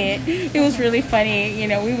pocket. It was really funny, you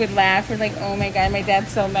know, we would laugh. We're like, oh my God, my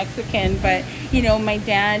dad's so Mexican. But you know, my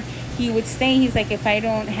dad, he would say, he's like, if I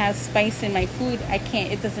don't have spice in my food, I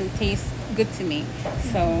can't, it doesn't taste good to me.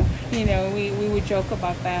 So, you know, we would joke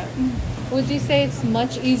about that. Would you say it's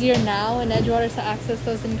much easier now in Edgewater to access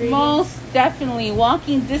those ingredients? Most definitely.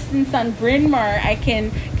 Walking distance on Bryn Mawr, I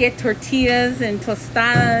can get tortillas and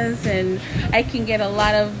tostadas, and I can get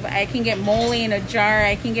mole in a jar.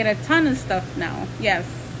 I can get a ton of stuff now. Yes.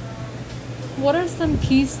 What are some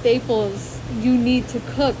key staples you need to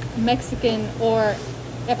cook Mexican or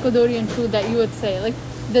Ecuadorian food that you would say? Like,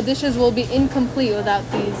 the dishes will be incomplete without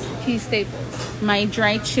these key staples. My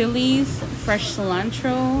dry chilies, fresh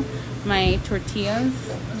cilantro, my tortillas.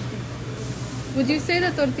 Would you say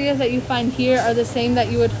the tortillas that you find here are the same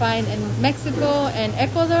that you would find in Mexico and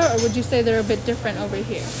Ecuador, or would you say they're a bit different over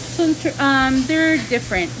here? So they're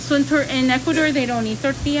different. So in Ecuador, they don't eat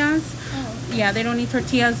tortillas. Yeah, they don't eat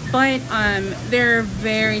tortillas, but they're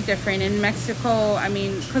very different. In Mexico, I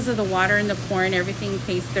mean, because of the water and the corn, everything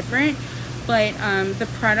tastes different. But the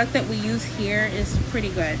product that we use here is pretty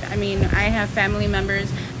good. I mean, I have family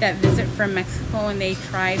members that visit from Mexico, and they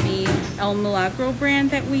try the El Milagro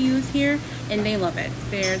brand that we use here, and they love it.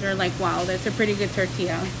 They're like, wow, that's a pretty good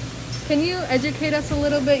tortilla. Can you educate us a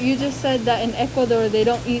little bit? You just said that in Ecuador they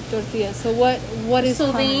don't eat tortillas. So what is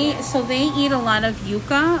they eat a lot of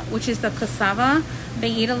yuca, which is the cassava. They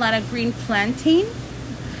eat a lot of green plantain.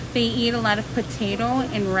 They eat a lot of potato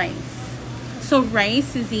and rice. So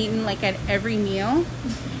rice is eaten like at every meal,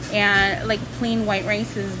 and like plain white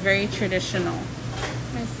rice is very traditional.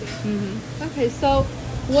 I see. Mm-hmm. Okay, so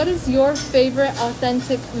what is your favorite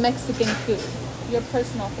authentic Mexican food? Your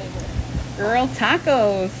personal favorite? Girl,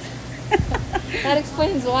 tacos. That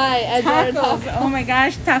explains why Edgewater Tacos. Oh my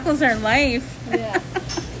gosh, tacos are life. Yeah.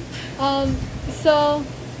 So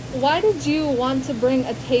why did you want to bring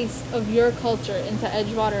a taste of your culture into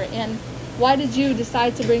Edgewater, and why did you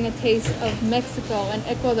decide to bring a taste of Mexico and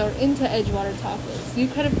Ecuador into Edgewater Tacos? You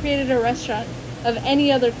could have created a restaurant of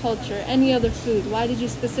any other culture, any other food. Why did you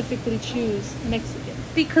specifically choose Mexican?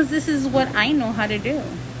 Because this is what I know how to do.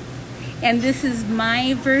 And this is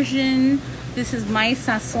my version. This is my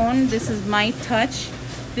sazon. This is my touch.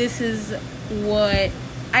 This is what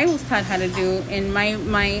I was taught how to do, and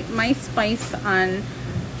my spice on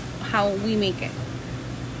how we make it.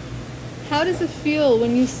 How does it feel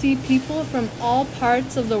when you see people from all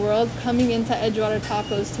parts of the world coming into Edgewater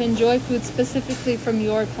Tacos to enjoy food specifically from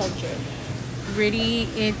your culture? Really,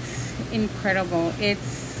 it's incredible.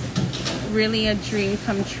 It's really a dream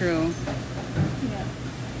come true. Yeah.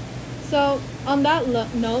 So on that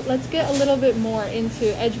note, let's get a little bit more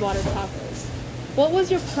into Edgewater Tacos. What was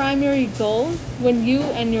your primary goal when you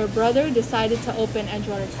and your brother decided to open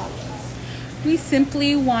Edgewater Tacos? We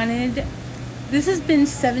simply wanted, this has been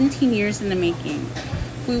 17 years in the making.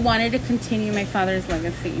 We wanted to continue my father's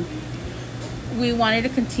legacy. We wanted to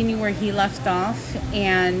continue where he left off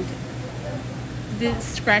and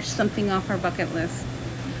scratch something off our bucket list.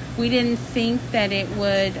 We didn't think that it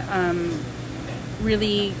would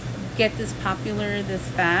really get this popular this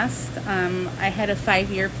fast. I had a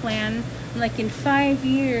 5-year plan. Like in 5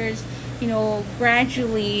 years,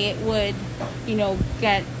 gradually it would,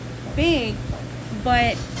 get big.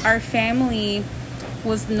 But our family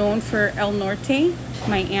was known for El Norte,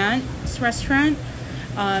 my aunt's restaurant,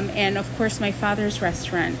 and of course my father's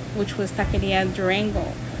restaurant, which was Taqueria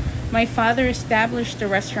Durango. My father established a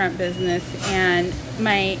restaurant business, and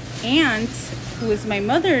my aunt, who was my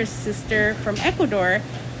mother's sister from Ecuador,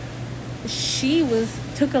 she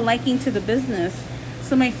took a liking to the business.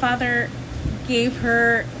 So my father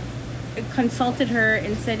consulted her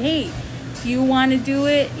and said, hey, if you want to do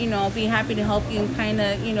it, I'll be happy to help you and kind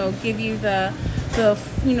of, give you the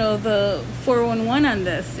 411 on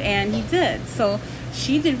this. And he did. So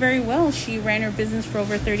she did very well. She ran her business for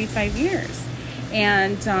over 35 years.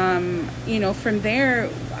 And, from there,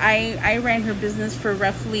 I ran her business for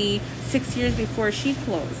roughly 6 years before she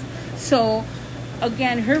closed. So,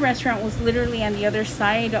 again, her restaurant was literally on the other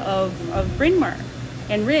side of Bryn Mawr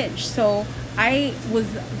and Ridge. So I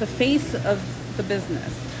was the face of the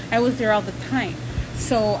business. I was there all the time.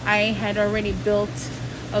 So I had already built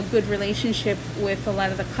a good relationship with a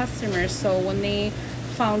lot of the customers. So when they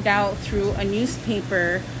found out through a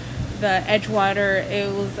newspaper, the Edgewater,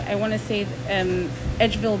 it was, I want to say,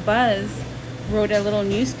 Edgeville Buzz wrote a little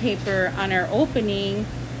newspaper on our opening,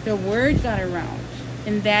 the word got around.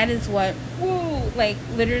 And that is what,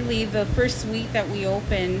 literally the first week that we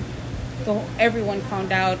opened, everyone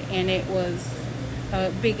found out, and it was a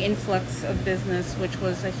big influx of business, which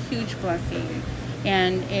was a huge blessing.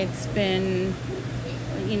 And it's been,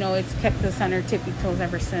 it's kept us on our tippy toes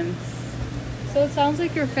ever since. So it sounds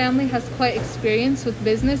like your family has quite experience with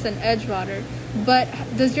business in Edgewater. But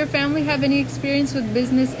does your family have any experience with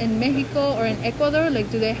business in Mexico or in Ecuador? Like,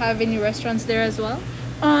 do they have any restaurants there as well?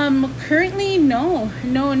 Currently, no,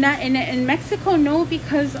 not in Mexico. No,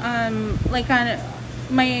 because like on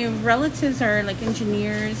my relatives are like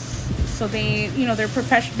engineers, so they, they're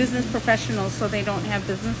business professionals, so they don't have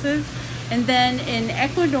businesses. And then in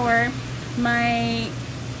Ecuador, my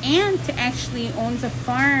aunt actually owns a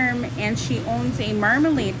farm, and she owns a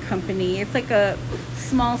marmalade company. It's like a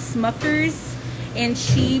small Smuckers, and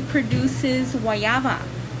she produces guayaba.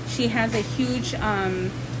 She has a huge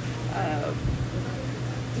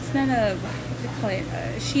it's not a, what do you call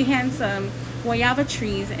it? She has guayaba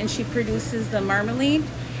trees, and she produces the marmalade,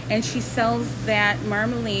 and she sells that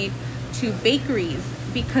marmalade to bakeries,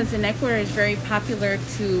 because in Ecuador it's very popular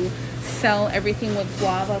to sell everything with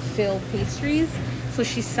guava filled pastries. So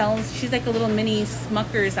she's like a little mini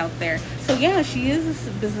Smuckers out there. So yeah, she is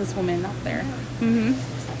a businesswoman out there. Mm-hmm.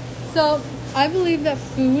 So I believe that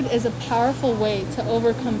food is a powerful way to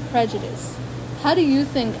overcome prejudice. How do you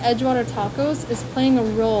think Edgewater Tacos is playing a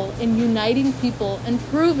role in uniting people and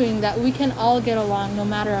proving that we can all get along no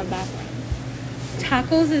matter our background?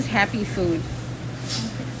 Tacos is happy food.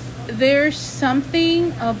 There's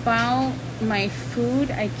something about my food,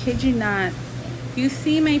 I kid you not. You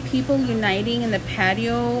see my people uniting in the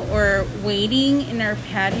patio or waiting in our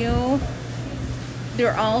patio.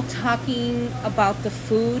 They're all talking about the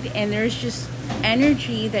food, and there's just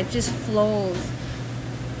energy that just flows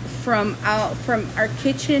from our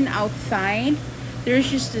kitchen outside. There's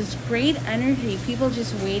just this great energy. People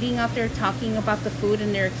just waiting out there talking about the food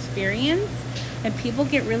and their experience, and people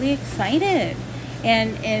get really excited.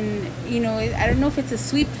 And I don't know if it's the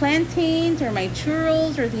sweet plantains or my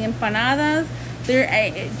churros or the empanadas.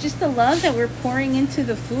 Just the love that we're pouring into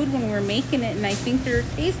the food when we're making it, and I think they're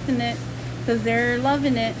tasting it because they're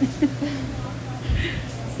loving it.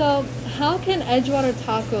 So how can Edgewater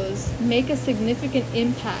Tacos make a significant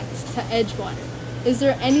impact to Edgewater? Is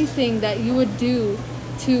there anything that you would do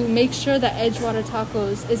to make sure that Edgewater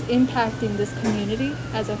Tacos is impacting this community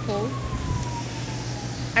as a whole?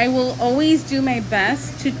 I will always do my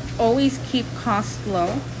best to always keep costs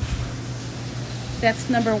low. That's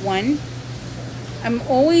number one. I'm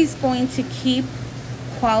always going to keep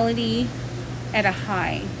quality at a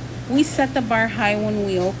high. We set the bar high when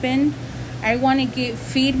we open. I want to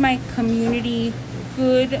feed my community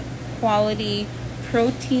good quality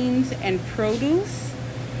proteins and produce.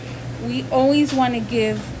 We always want to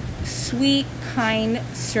give sweet, kind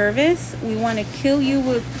service. We want to kill you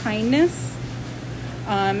with kindness.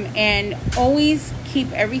 And always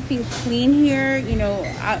keep everything clean here,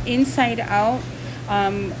 inside out.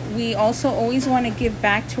 We also always want to give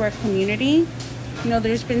back to our community.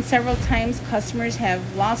 There's been several times customers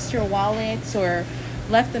have lost their wallets or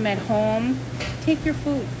left them at home. Take your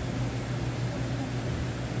food.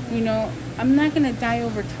 I'm not going to die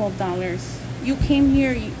over $12. You came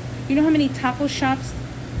here, you know how many taco shops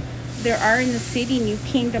there are in the city, and you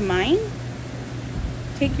came to mine?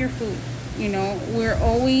 Take your food. We're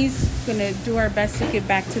always going to do our best to give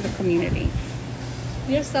back to the community.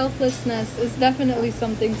 Your selflessness is definitely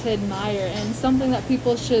something to admire and something that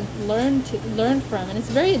people should learn from. And it's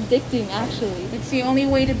very addicting, actually. It's the only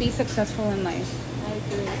way to be successful in life. I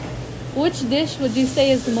agree. Which dish would you say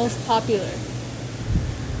is the most popular?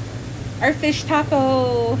 Our fish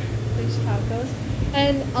taco. Fish tacos.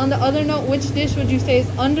 And on the other note, which dish would you say is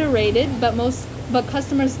underrated, but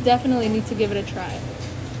customers definitely need to give it a try?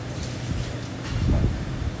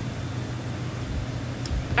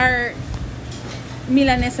 Our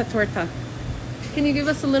Milanesa torta. Can you give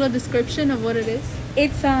us a little description of what it is?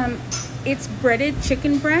 It's breaded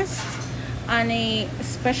chicken breast on a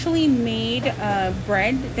specially made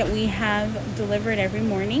bread that we have delivered every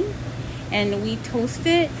morning, and we toast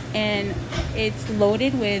it, and it's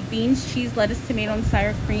loaded with beans, cheese, lettuce, tomato, and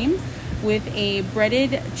sour cream with a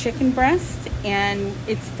breaded chicken breast, and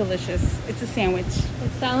it's delicious. It's a sandwich.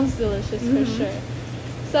 It sounds delicious, for sure.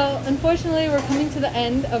 So unfortunately, we're coming to the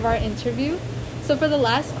end of our interview. So for the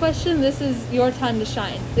last question, this is your time to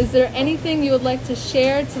shine. Is there anything you would like to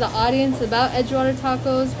share to the audience about Edgewater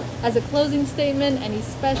Tacos as a closing statement? Any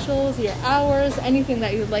specials, your hours, anything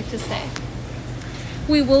that you would like to say?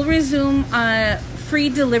 We will resume free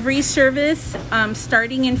delivery service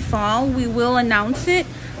starting in fall. We will announce it.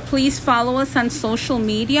 Please follow us on social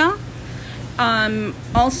media.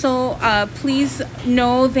 Also, please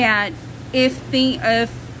know that if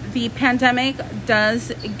the pandemic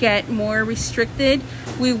does get more restricted,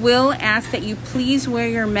 we will ask that you please wear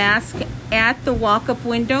your mask at the walk-up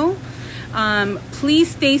window.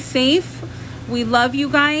 Please stay safe. We love you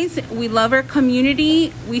guys. We love our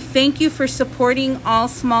community. We thank you for supporting all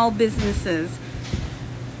small businesses.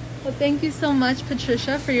 Well, thank you so much,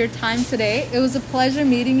 Patricia, for your time today. It was a pleasure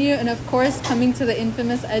meeting you and, of course, coming to the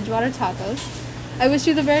infamous Edgewater Tacos. I wish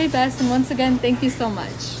you the very best, and once again, thank you so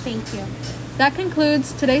much. Thank you. That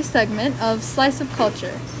concludes today's segment of Slice of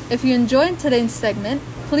Culture. If you enjoyed today's segment,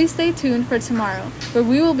 please stay tuned for tomorrow, where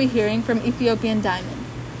we will be hearing from Ethiopian Diamond.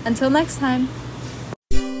 Until next time.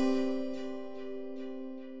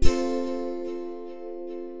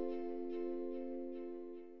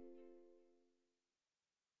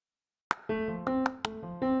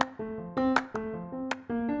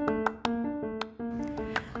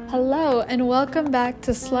 Hello, and welcome back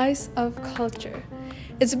to Slice of Culture.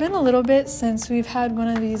 It's been a little bit since we've had one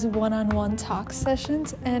of these one-on-one talk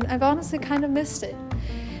sessions, and I've honestly kind of missed it.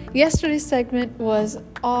 Yesterday's segment was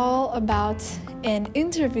all about an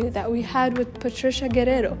interview that we had with Patricia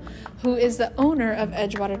Guerrero, who is the owner of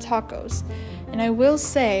Edgewater Tacos. And I will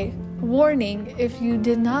say, warning, if you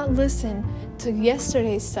did not listen to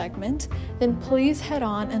yesterday's segment, then please head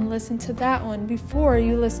on and listen to that one before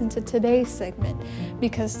you listen to today's segment,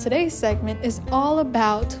 because today's segment is all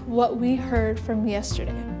about what we heard from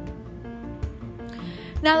yesterday.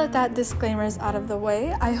 Now that disclaimer is out of the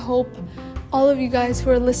way, I hope all of you guys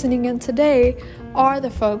who are listening in today are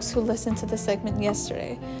the folks who listened to the segment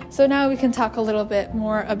yesterday. So now we can talk a little bit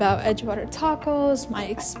more about Edgewater Tacos, my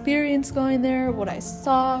experience going there, what I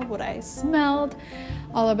saw, what I smelled,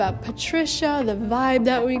 all about Patricia, the vibe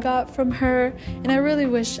that we got from her, and I really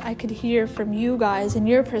wish I could hear from you guys and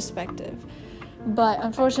your perspective. But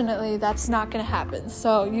unfortunately, that's not going to happen.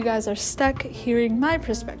 So you guys are stuck hearing my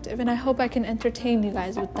perspective, and I hope I can entertain you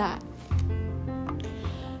guys with that.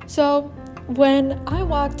 So when I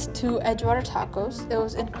walked to Edgewater Tacos, it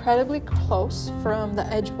was incredibly close from the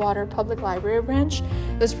Edgewater Public Library branch.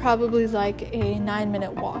 It was probably like a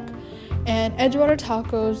 9-minute walk. And Edgewater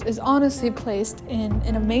Tacos is honestly placed in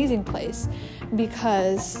an amazing place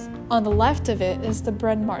because on the left of it is the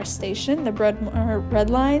Bryn Mawr station, the Bryn Mawr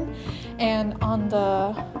Red Line, and on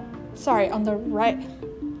the right,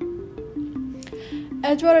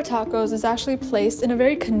 Edgewater Tacos is actually placed in a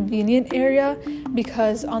very convenient area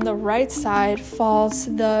because on the right side falls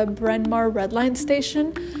the Bryn Mawr Red Line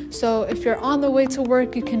station. So if you're on the way to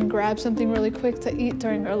work, you can grab something really quick to eat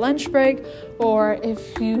during your lunch break, or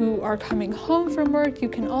if you are coming home from work, you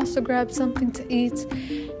can also grab something to eat.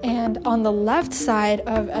 And on the left side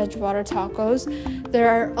of Edgewater Tacos, there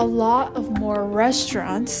are a lot of more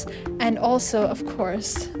restaurants and also, of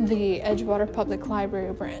course, the Edgewater Public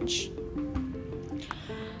Library branch.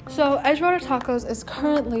 So Edgewater Tacos is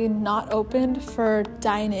currently not opened for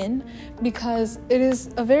dine-in because it is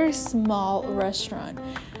a very small restaurant.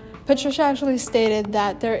 Patricia actually stated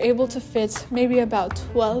that they're able to fit maybe about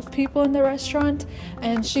 12 people in the restaurant,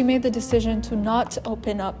 and she made the decision to not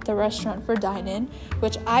open up the restaurant for dine-in,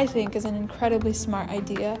 which I think is an incredibly smart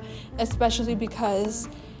idea, especially because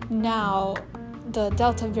now the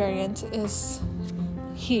Delta variant is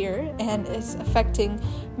here and it's affecting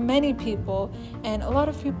many people, and a lot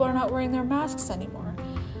of people are not wearing their masks anymore.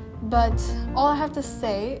 But all I have to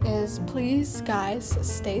say is, please guys,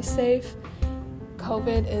 stay safe.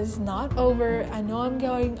 COVID is not over. I know I'm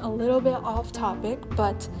going a little bit off topic,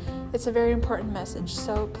 but it's a very important message,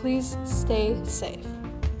 so please stay safe.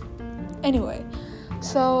 Anyway,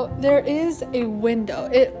 so there is a window.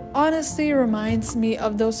 It honestly reminds me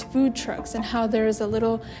of those food trucks and how there's a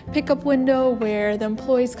little pickup window where the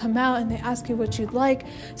employees come out and they ask you what you'd like.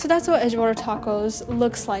 So that's what Edgewater Tacos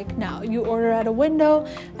looks like now. You order at a window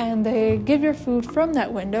and they give your food from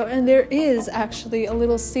that window, and there is actually a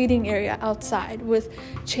little seating area outside with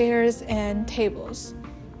chairs and tables.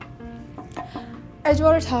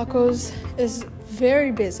 Edgewater Tacos is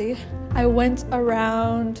very busy. I went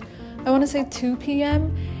around, I want to say 2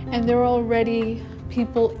 p.m. and there were already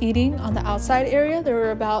people eating on the outside area. There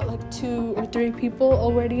were about like 2 or 3 people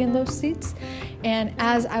already in those seats. And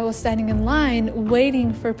as I was standing in line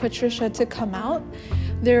waiting for Patricia to come out,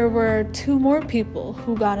 there were 2 more people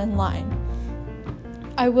who got in line.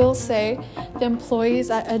 I will say the employees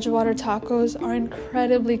at Edgewater Tacos are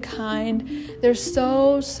incredibly kind. They're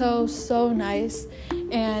so nice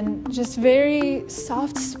and just very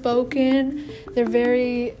soft-spoken. They're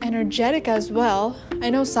very energetic as well. I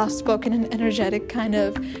know soft-spoken and energetic kind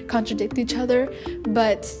of contradict each other,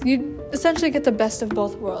 but you essentially get the best of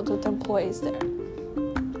both worlds with the employees there.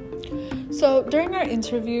 So during our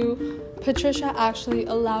interview, Patricia actually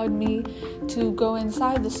allowed me to go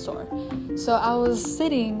inside the store. So I was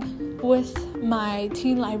sitting with my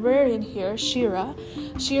teen librarian here, Shira.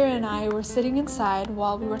 Shira and I were sitting inside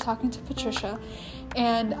while we were talking to Patricia,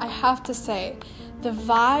 and I have to say, the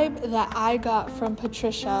vibe that I got from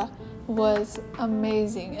Patricia was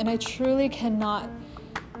amazing, and I truly cannot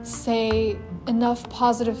say enough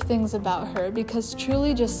positive things about her, because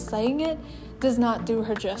truly just saying it does not do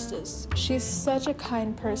her justice. She's such a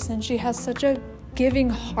kind person. She has such a giving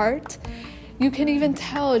heart. You can even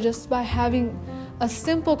tell just by having a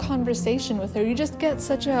simple conversation with her. You just get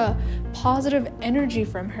such a positive energy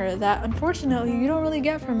from her that unfortunately you don't really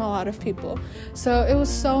get from a lot of people. So it was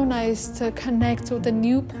so nice to connect with a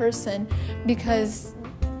new person, because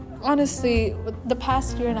honestly, the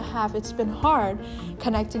past year and a half, it's been hard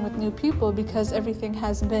connecting with new people because everything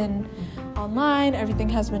has been online, everything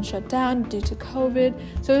has been shut down due to COVID.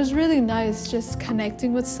 So it was really nice just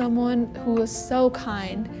connecting with someone who was so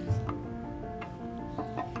kind.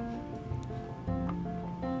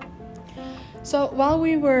 So while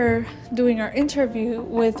we were doing our interview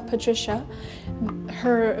with Patricia,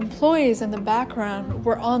 her employees in the background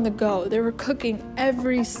were on the go. They were cooking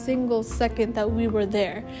every single second that we were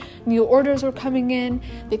there. New orders were coming in.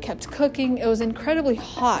 They kept cooking. It was incredibly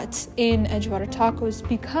hot in Edgewater Tacos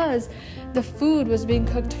because the food was being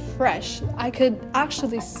cooked fresh. I could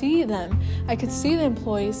actually see them. I could see the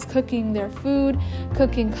employees cooking their food,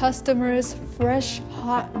 cooking customers fresh,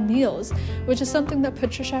 hot meals, which is something that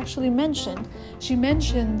Patricia actually mentioned. She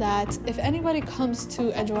mentioned that if anybody comes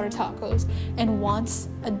to Edgewater Tacos and wants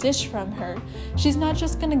a dish from her, she's not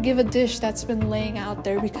just going to give a dish that's been laying out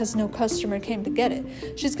there because no customer came to get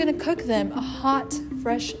it. She's going to cook them a hot,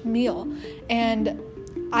 fresh meal. And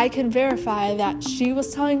I can verify that she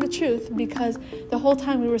was telling the truth, because the whole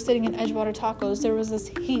time we were sitting in Edgewater Tacos, there was this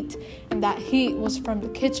heat, and that heat was from the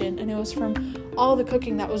kitchen, and it was from all the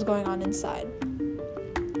cooking that was going on inside.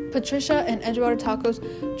 Patricia and Edgewater Tacos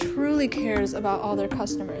truly cares about all their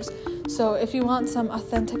customers. So if you want some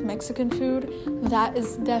authentic Mexican food, that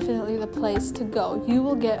is definitely the place to go. You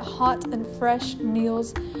will get hot and fresh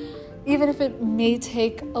meals, even if it may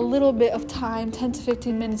take a little bit of time, 10 to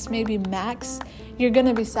 15 minutes maybe max. You're going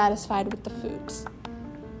to be satisfied with the foods.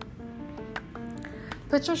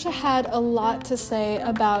 Patricia had a lot to say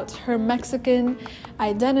about her Mexican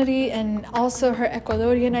identity and also her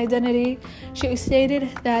Ecuadorian identity. She stated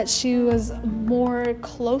that she was more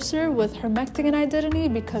closer with her Mexican identity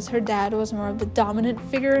because her dad was more of the dominant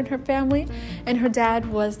figure in her family, and her dad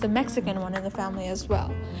was the Mexican one in the family as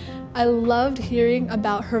well. I loved hearing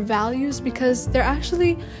about her values because they're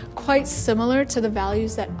actually quite similar to the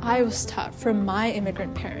values that I was taught from my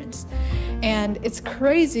immigrant parents. And it's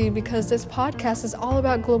crazy because this podcast is all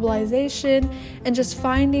about globalization and just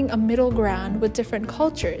finding a middle ground with different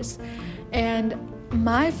cultures. And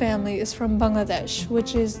my family is from Bangladesh,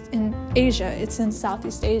 which is in Asia. It's in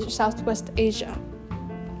Southeast Asia, Southwest Asia.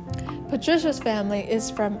 Patricia's family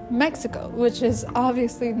is from Mexico, which is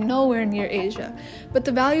obviously nowhere near Asia. But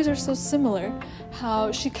the values are so similar,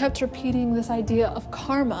 how she kept repeating this idea of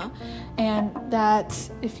karma, and that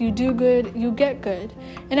if you do good, you get good.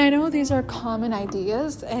 And I know these are common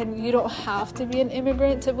ideas, and you don't have to be an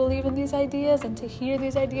immigrant to believe in these ideas and to hear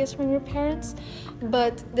these ideas from your parents,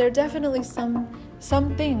 but there are definitely some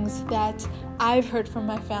things that I've heard from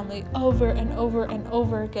my family over and over and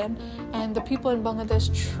over again, and the people in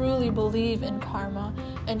Bangladesh truly believe in karma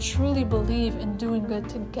and truly believe in doing good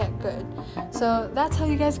to get good. So that's how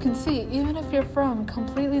you guys can see, even if you're from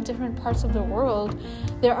completely different parts of the world,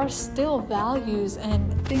 there are still values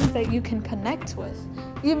and things that you can connect with.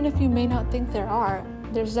 Even if you may not think there are,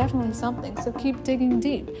 there's definitely something. So keep digging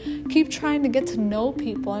deep. Keep trying to get to know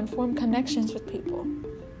people and form connections with people.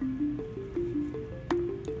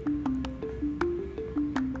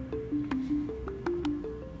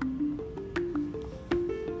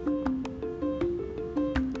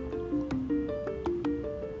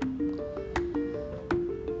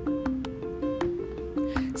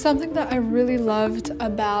 Something that I really loved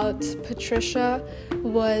about Patricia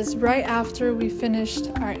was right after we finished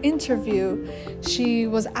our interview, she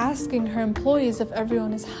was asking her employees if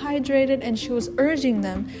everyone is hydrated, and she was urging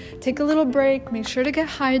them, take a little break, make sure to get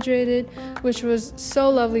hydrated, which was so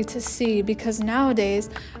lovely to see, because nowadays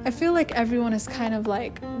I feel like everyone is kind of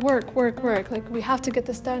like work, like we have to get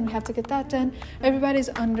this done, we have to get that done. Everybody's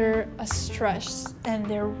under a stress and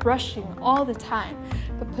they're rushing all the time.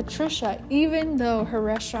 But Patricia, even though her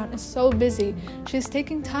restaurant is so busy, she's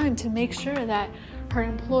taking time to make sure that her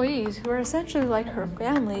employees, who are essentially like her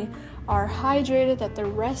family, are hydrated, that they're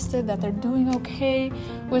rested, that they're doing okay,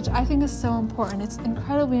 which I think is so important. It's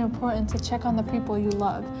incredibly important to check on the people you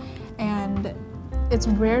love. And it's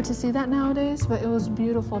rare to see that nowadays, but it was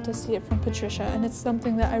beautiful to see it from Patricia, and it's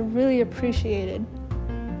something that I really appreciated.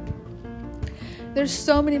 There's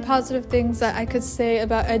so many positive things that I could say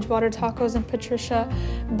about Edgewater Tacos and Patricia,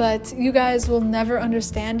 but you guys will never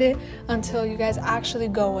understand it until you guys actually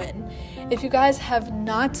go in. If you guys have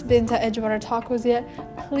not been to Edgewater Tacos yet,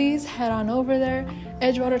 please head on over there.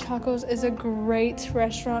 Edgewater Tacos is a great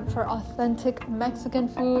restaurant for authentic Mexican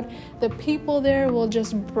food. The people there will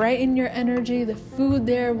just brighten your energy. The food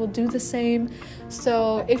there will do the same.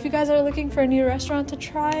 So if you guys are looking for a new restaurant to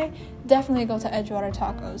try, definitely go to Edgewater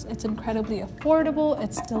Tacos. It's incredibly affordable,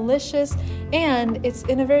 it's delicious, and it's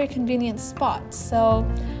in a very convenient spot. So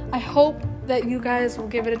I hope that you guys will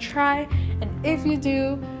give it a try, and if you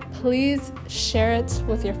do, please share it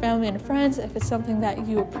with your family and friends if it's something that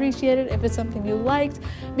you appreciated, if it's something you liked,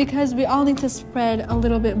 because we all need to spread a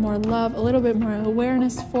little bit more love, a little bit more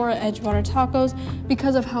awareness for Edgewater Tacos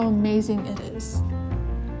because of how amazing it is.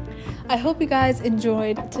 I hope you guys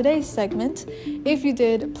enjoyed today's segment. If you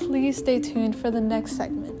did, please stay tuned for the next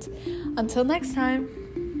segment. Until next time.